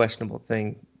more questionable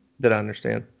thing that I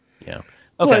understand. Yeah.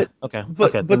 Okay. But Okay.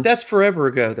 Okay. but Then. that's forever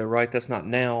ago though, right? That's not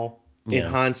now. In Yeah.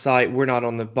 hindsight, we're not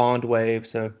on the Bond wave,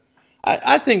 so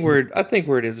I think where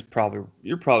it is probably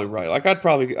you're probably right. Like I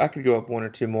could go up one or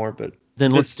two more, but Then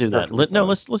let's this is do that. perfectly No, fine.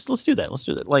 let's do that. Let's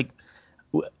do that. Like,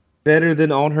 Better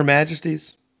than On Her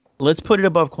Majesty's. let's put it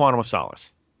above Quantum of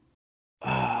Solace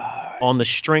Ah, on the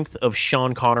strength of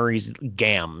Sean Connery's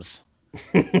gams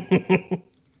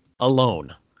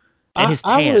alone, and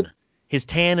I would his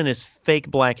tan and his fake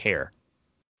black hair.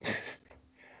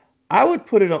 I would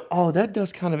put it on. Oh, that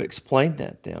does kind of explain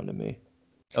that down to me.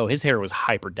 Oh, his hair was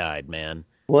hyper dyed, man.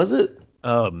 Was it?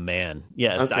 Oh man,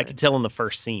 yeah, I Okay. could tell in the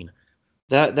first scene.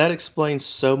 That explains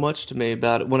so much to me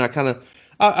about it. When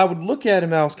I would look at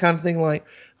him, I was kind of thinking like,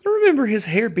 I don't remember his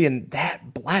hair being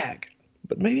that black,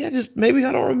 but maybe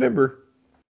I don't remember.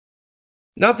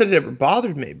 Not that it ever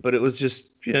bothered me, but it was just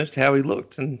just how he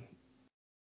looked. And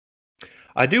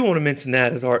I do want to mention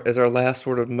that as our last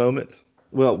sort of moment.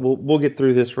 Well, we'll get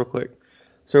through this real quick.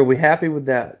 So are we happy with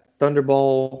that?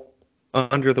 Thunderball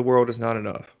Under the World is not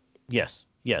enough. Yes,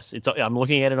 yes, it's. I'm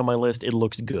looking at it on my list. It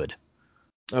looks good.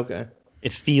 Okay.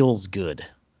 It feels good.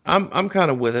 I'm kind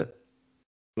of with it.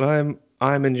 I'm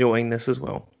enjoying this as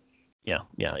well. Yeah,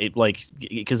 yeah. It like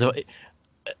because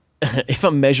if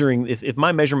I'm measuring, if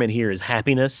my measurement here is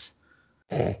happiness,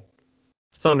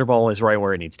 Thunderball is right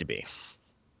where it needs to be.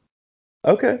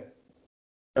 Okay.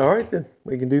 All right then.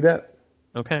 We can do that.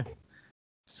 Okay. Do you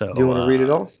So want to read it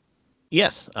off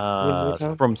yes, one more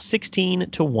time? from 16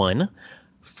 to 1,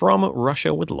 From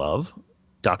Russia with Love,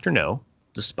 Doctor No,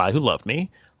 The Spy Who Loved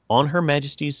Me, On Her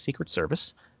Majesty's Secret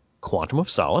Service, Quantum of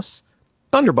Solace,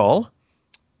 Thunderball,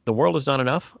 The World Is Not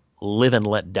Enough, Live and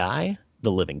Let Die,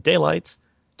 The Living Daylights,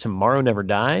 Tomorrow Never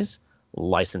Dies,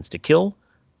 License to Kill,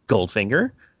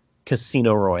 Goldfinger,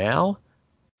 Casino Royale,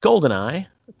 Goldeneye,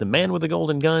 The Man with the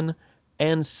Golden Gun,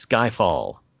 and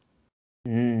Skyfall.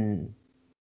 Mm,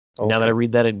 Now that I okay.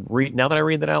 read that now that I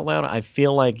read that out loud, I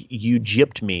feel like you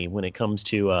gypped me when it comes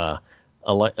to a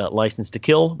License to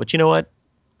Kill. But you know what?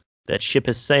 That ship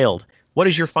has sailed. What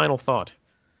is your final thought?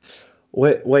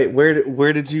 Wait. Where do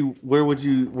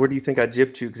you think I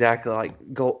gypped you exactly? Like,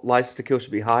 License to Kill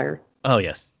should be higher? Oh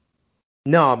yes.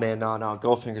 No, man, no.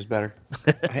 Goldfinger's better.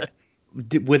 I,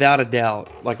 Without a doubt.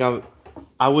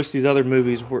 I wish these other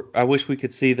movies were. I wish we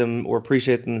could see them or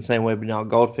appreciate them the same way. But no,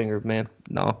 Goldfinger, man,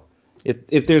 no.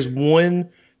 If there's one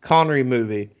Connery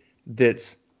movie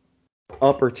that's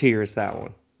upper tier, it's that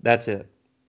one. That's it.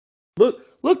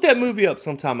 Look that movie up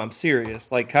sometime. I'm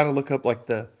serious. Like, kind of look up like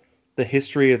the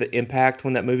history of the impact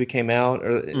when that movie came out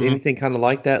or Hmm. anything kind of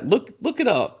like that. Look it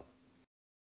up.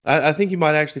 I think you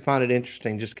might actually find it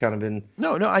interesting, just kind of in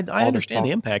No, no, I all this understand the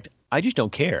talk. impact. I just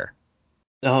don't care.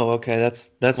 Oh, okay, that's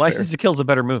License fair. to Kill is a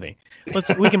better movie.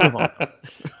 We can move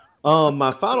on.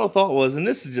 My final thought was, and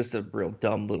this is just a real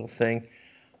dumb little thing,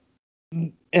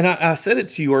 and I said it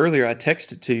to you earlier. I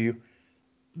texted to you.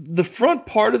 The front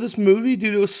part of this movie,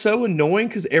 dude, it was so annoying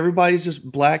because everybody's just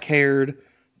black haired,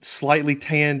 slightly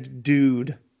tanned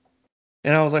dude.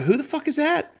 And I was like, who the fuck is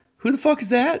that? Who the fuck is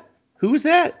that? Who is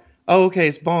that? Oh, okay,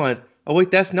 it's Bond. Oh,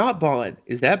 wait, that's not Bond.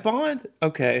 Is that Bond?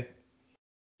 Okay.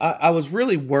 I was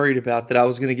really worried about that. I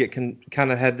was going to get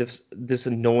kind of had this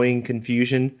annoying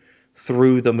confusion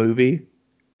through the movie.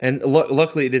 And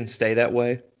luckily it didn't stay that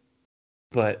way.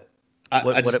 But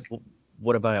What I just,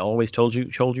 what have I always told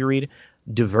you, Reed?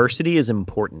 Diversity is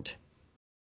important.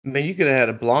 man, you could have had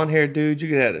a blonde haired dude. You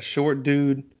could have had a short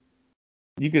dude.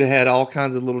 You could have had all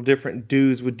kinds of little different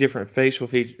dudes with different facial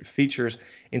features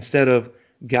instead of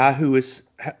guy who is,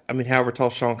 I mean, however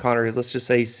tall Sean Connery is. Let's just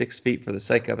say he's 6 feet for the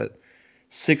sake of it.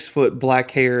 6 foot, black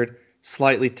haired,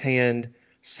 slightly tanned,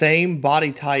 same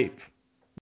body type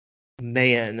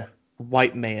man,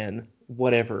 white man,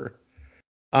 whatever.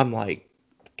 I'm like,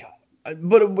 God.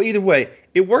 But either way,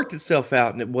 it worked itself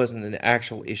out, and it wasn't an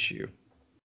actual issue.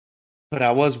 But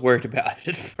I was worried about it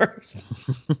at first.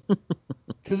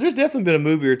 Because there's definitely been a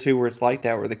movie or two where it's like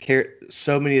that, where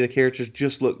so many of the characters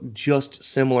just look just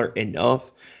similar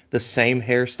enough. The same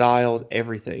hairstyles,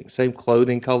 everything, same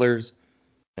clothing colors.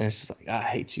 And it's just like, I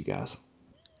hate you guys.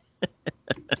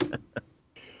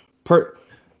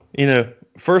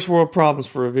 First world problems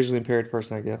for a visually impaired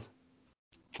person, I guess.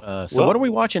 So what are we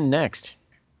watching next?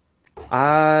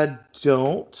 I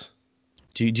don't.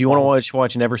 Do you want to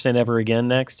watch Never Say Never Again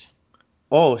next?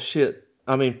 Oh, shit.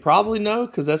 I mean, probably no,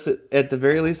 because that's at the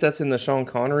very least that's in the Sean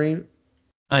Connery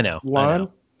line.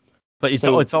 But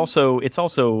it's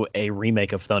also a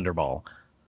remake of Thunderball.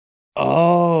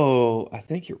 Oh, I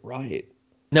think you're right.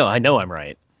 No, I know I'm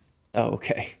right. Oh,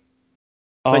 okay.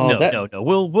 But no.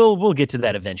 We'll get to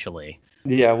that eventually.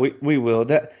 Yeah, we will.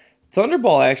 That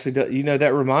Thunderball actually does,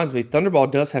 that reminds me,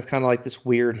 Thunderball does have kind of like this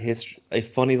weird history, a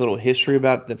funny little history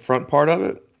about the front part of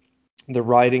it, the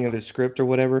writing of the script or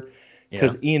whatever.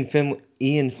 Because Ian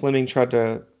Fleming tried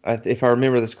to, if I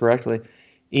remember this correctly,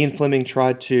 Ian Fleming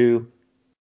tried to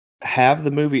have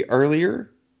the movie earlier.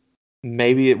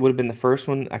 Maybe it would have been the first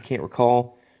one. I can't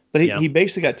recall. But he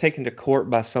basically got taken to court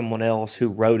by someone else who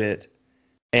wrote it,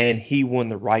 and he won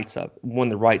the rights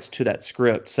to that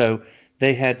script. So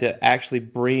they had to actually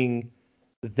bring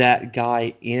that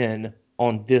guy in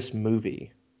on this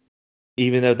movie,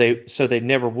 even though they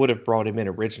never would have brought him in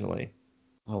originally.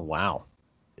 Oh, wow.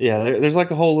 Yeah, there's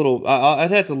like a whole little. I'd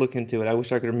have to look into it. I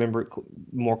wish I could remember it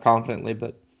more confidently,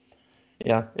 but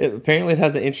yeah, apparently it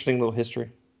has an interesting little history.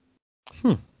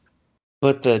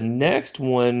 But the next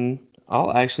one,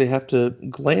 I'll actually have to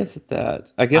glance at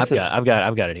that. I guess I've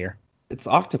got it here. It's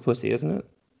Octopussy, isn't it?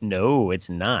 No, it's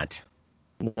not.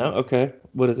 No, okay.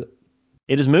 What is it?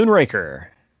 It is Moonraker.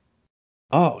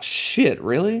 Oh shit,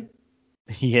 really?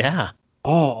 Yeah.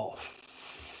 Oh,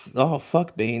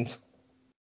 fuck beans.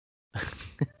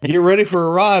 Get ready for a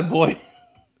ride, boy.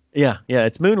 Yeah,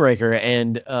 it's Moonraker,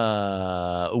 and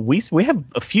we have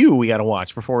a few we got to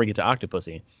watch before we get to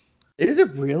Octopussy. Is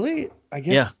it really? I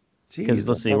guess. Yeah. Because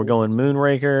let's see, we're going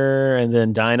Moonraker, and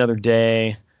then Die Another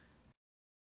Day,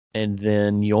 and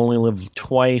then You Only Live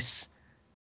Twice,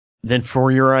 then For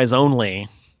Your Eyes Only,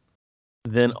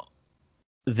 then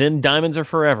Diamonds Are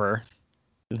Forever,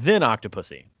 then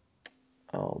Octopussy.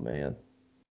 Oh man.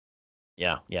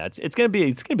 Yeah, it's gonna be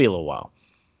a little while.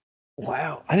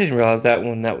 Wow, I didn't realize that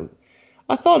one.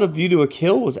 I thought A View to a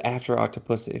Kill was after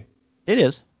Octopussy. It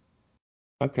is.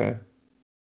 Okay.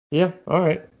 Yeah, all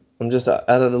right. I'm just out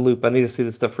of the loop. I need to see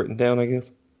this stuff written down, I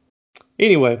guess.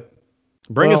 Anyway.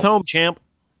 Bring us home, champ.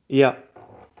 Yeah.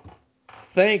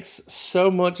 Thanks so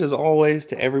much, as always,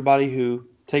 to everybody who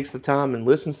takes the time and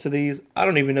listens to these. I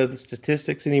don't even know the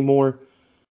statistics anymore,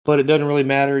 but it doesn't really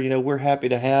matter. We're happy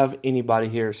to have anybody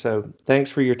here. So thanks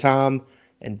for your time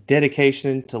and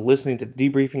dedication to listening to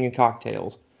Debriefing and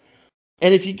Cocktails.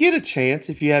 And if you get a chance,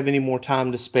 if you have any more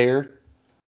time to spare,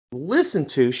 listen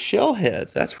to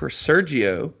Shellheads. That's where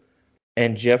Sergio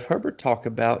and Jeff Herbert talk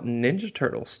about Ninja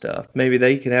Turtle stuff. Maybe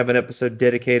they can have an episode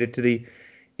dedicated to the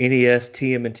NES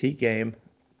TMNT game.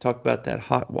 Talk about that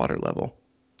hot water level.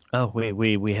 Oh,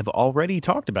 we have already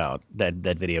talked about that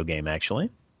video game, actually.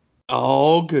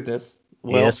 Oh, goodness.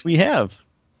 Well, yes, we have.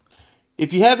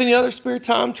 If you have any other spare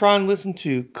time, try and listen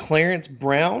to Clarence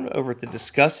Brown over at the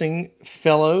Discussing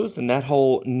Fellows and that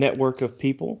whole network of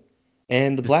people.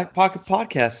 And the Black Pocket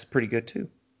Podcast is pretty good, too.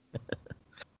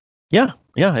 Yeah,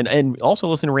 and also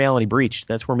listen to Reality Breached.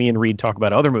 That's where me and Reed talk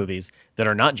about other movies that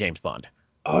are not James Bond.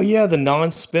 Oh, yeah, the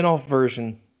non-spin-off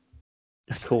version.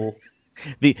 Cool.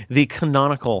 the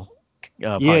canonical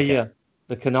podcast. Yeah,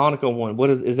 the canonical one. What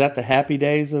is that the Happy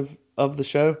Days of the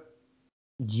show?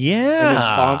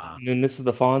 Yeah. And then this is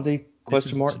the Fonzie?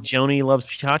 Question mark? Joni Loves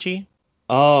Chachi?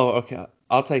 Oh, okay.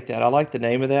 I'll take that. I like the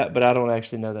name of that, but I don't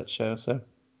actually know that show, so.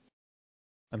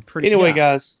 I'm pretty. Anyway,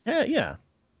 guys. Yeah.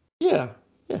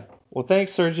 Well,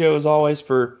 thanks, Sergio, as always,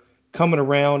 for coming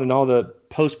around and all the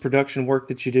post-production work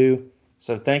that you do.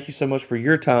 So thank you so much for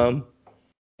your time.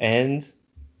 And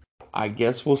I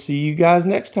guess we'll see you guys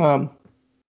next time.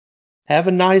 Have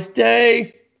a nice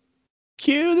day.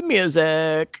 Cue the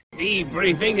music.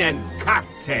 Debriefing and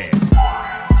Cocktails.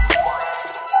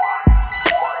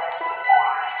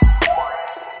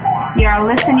 You're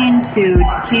listening to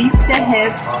Keep the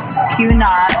Hip,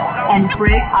 Q-Not, and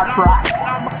Break Up Rock.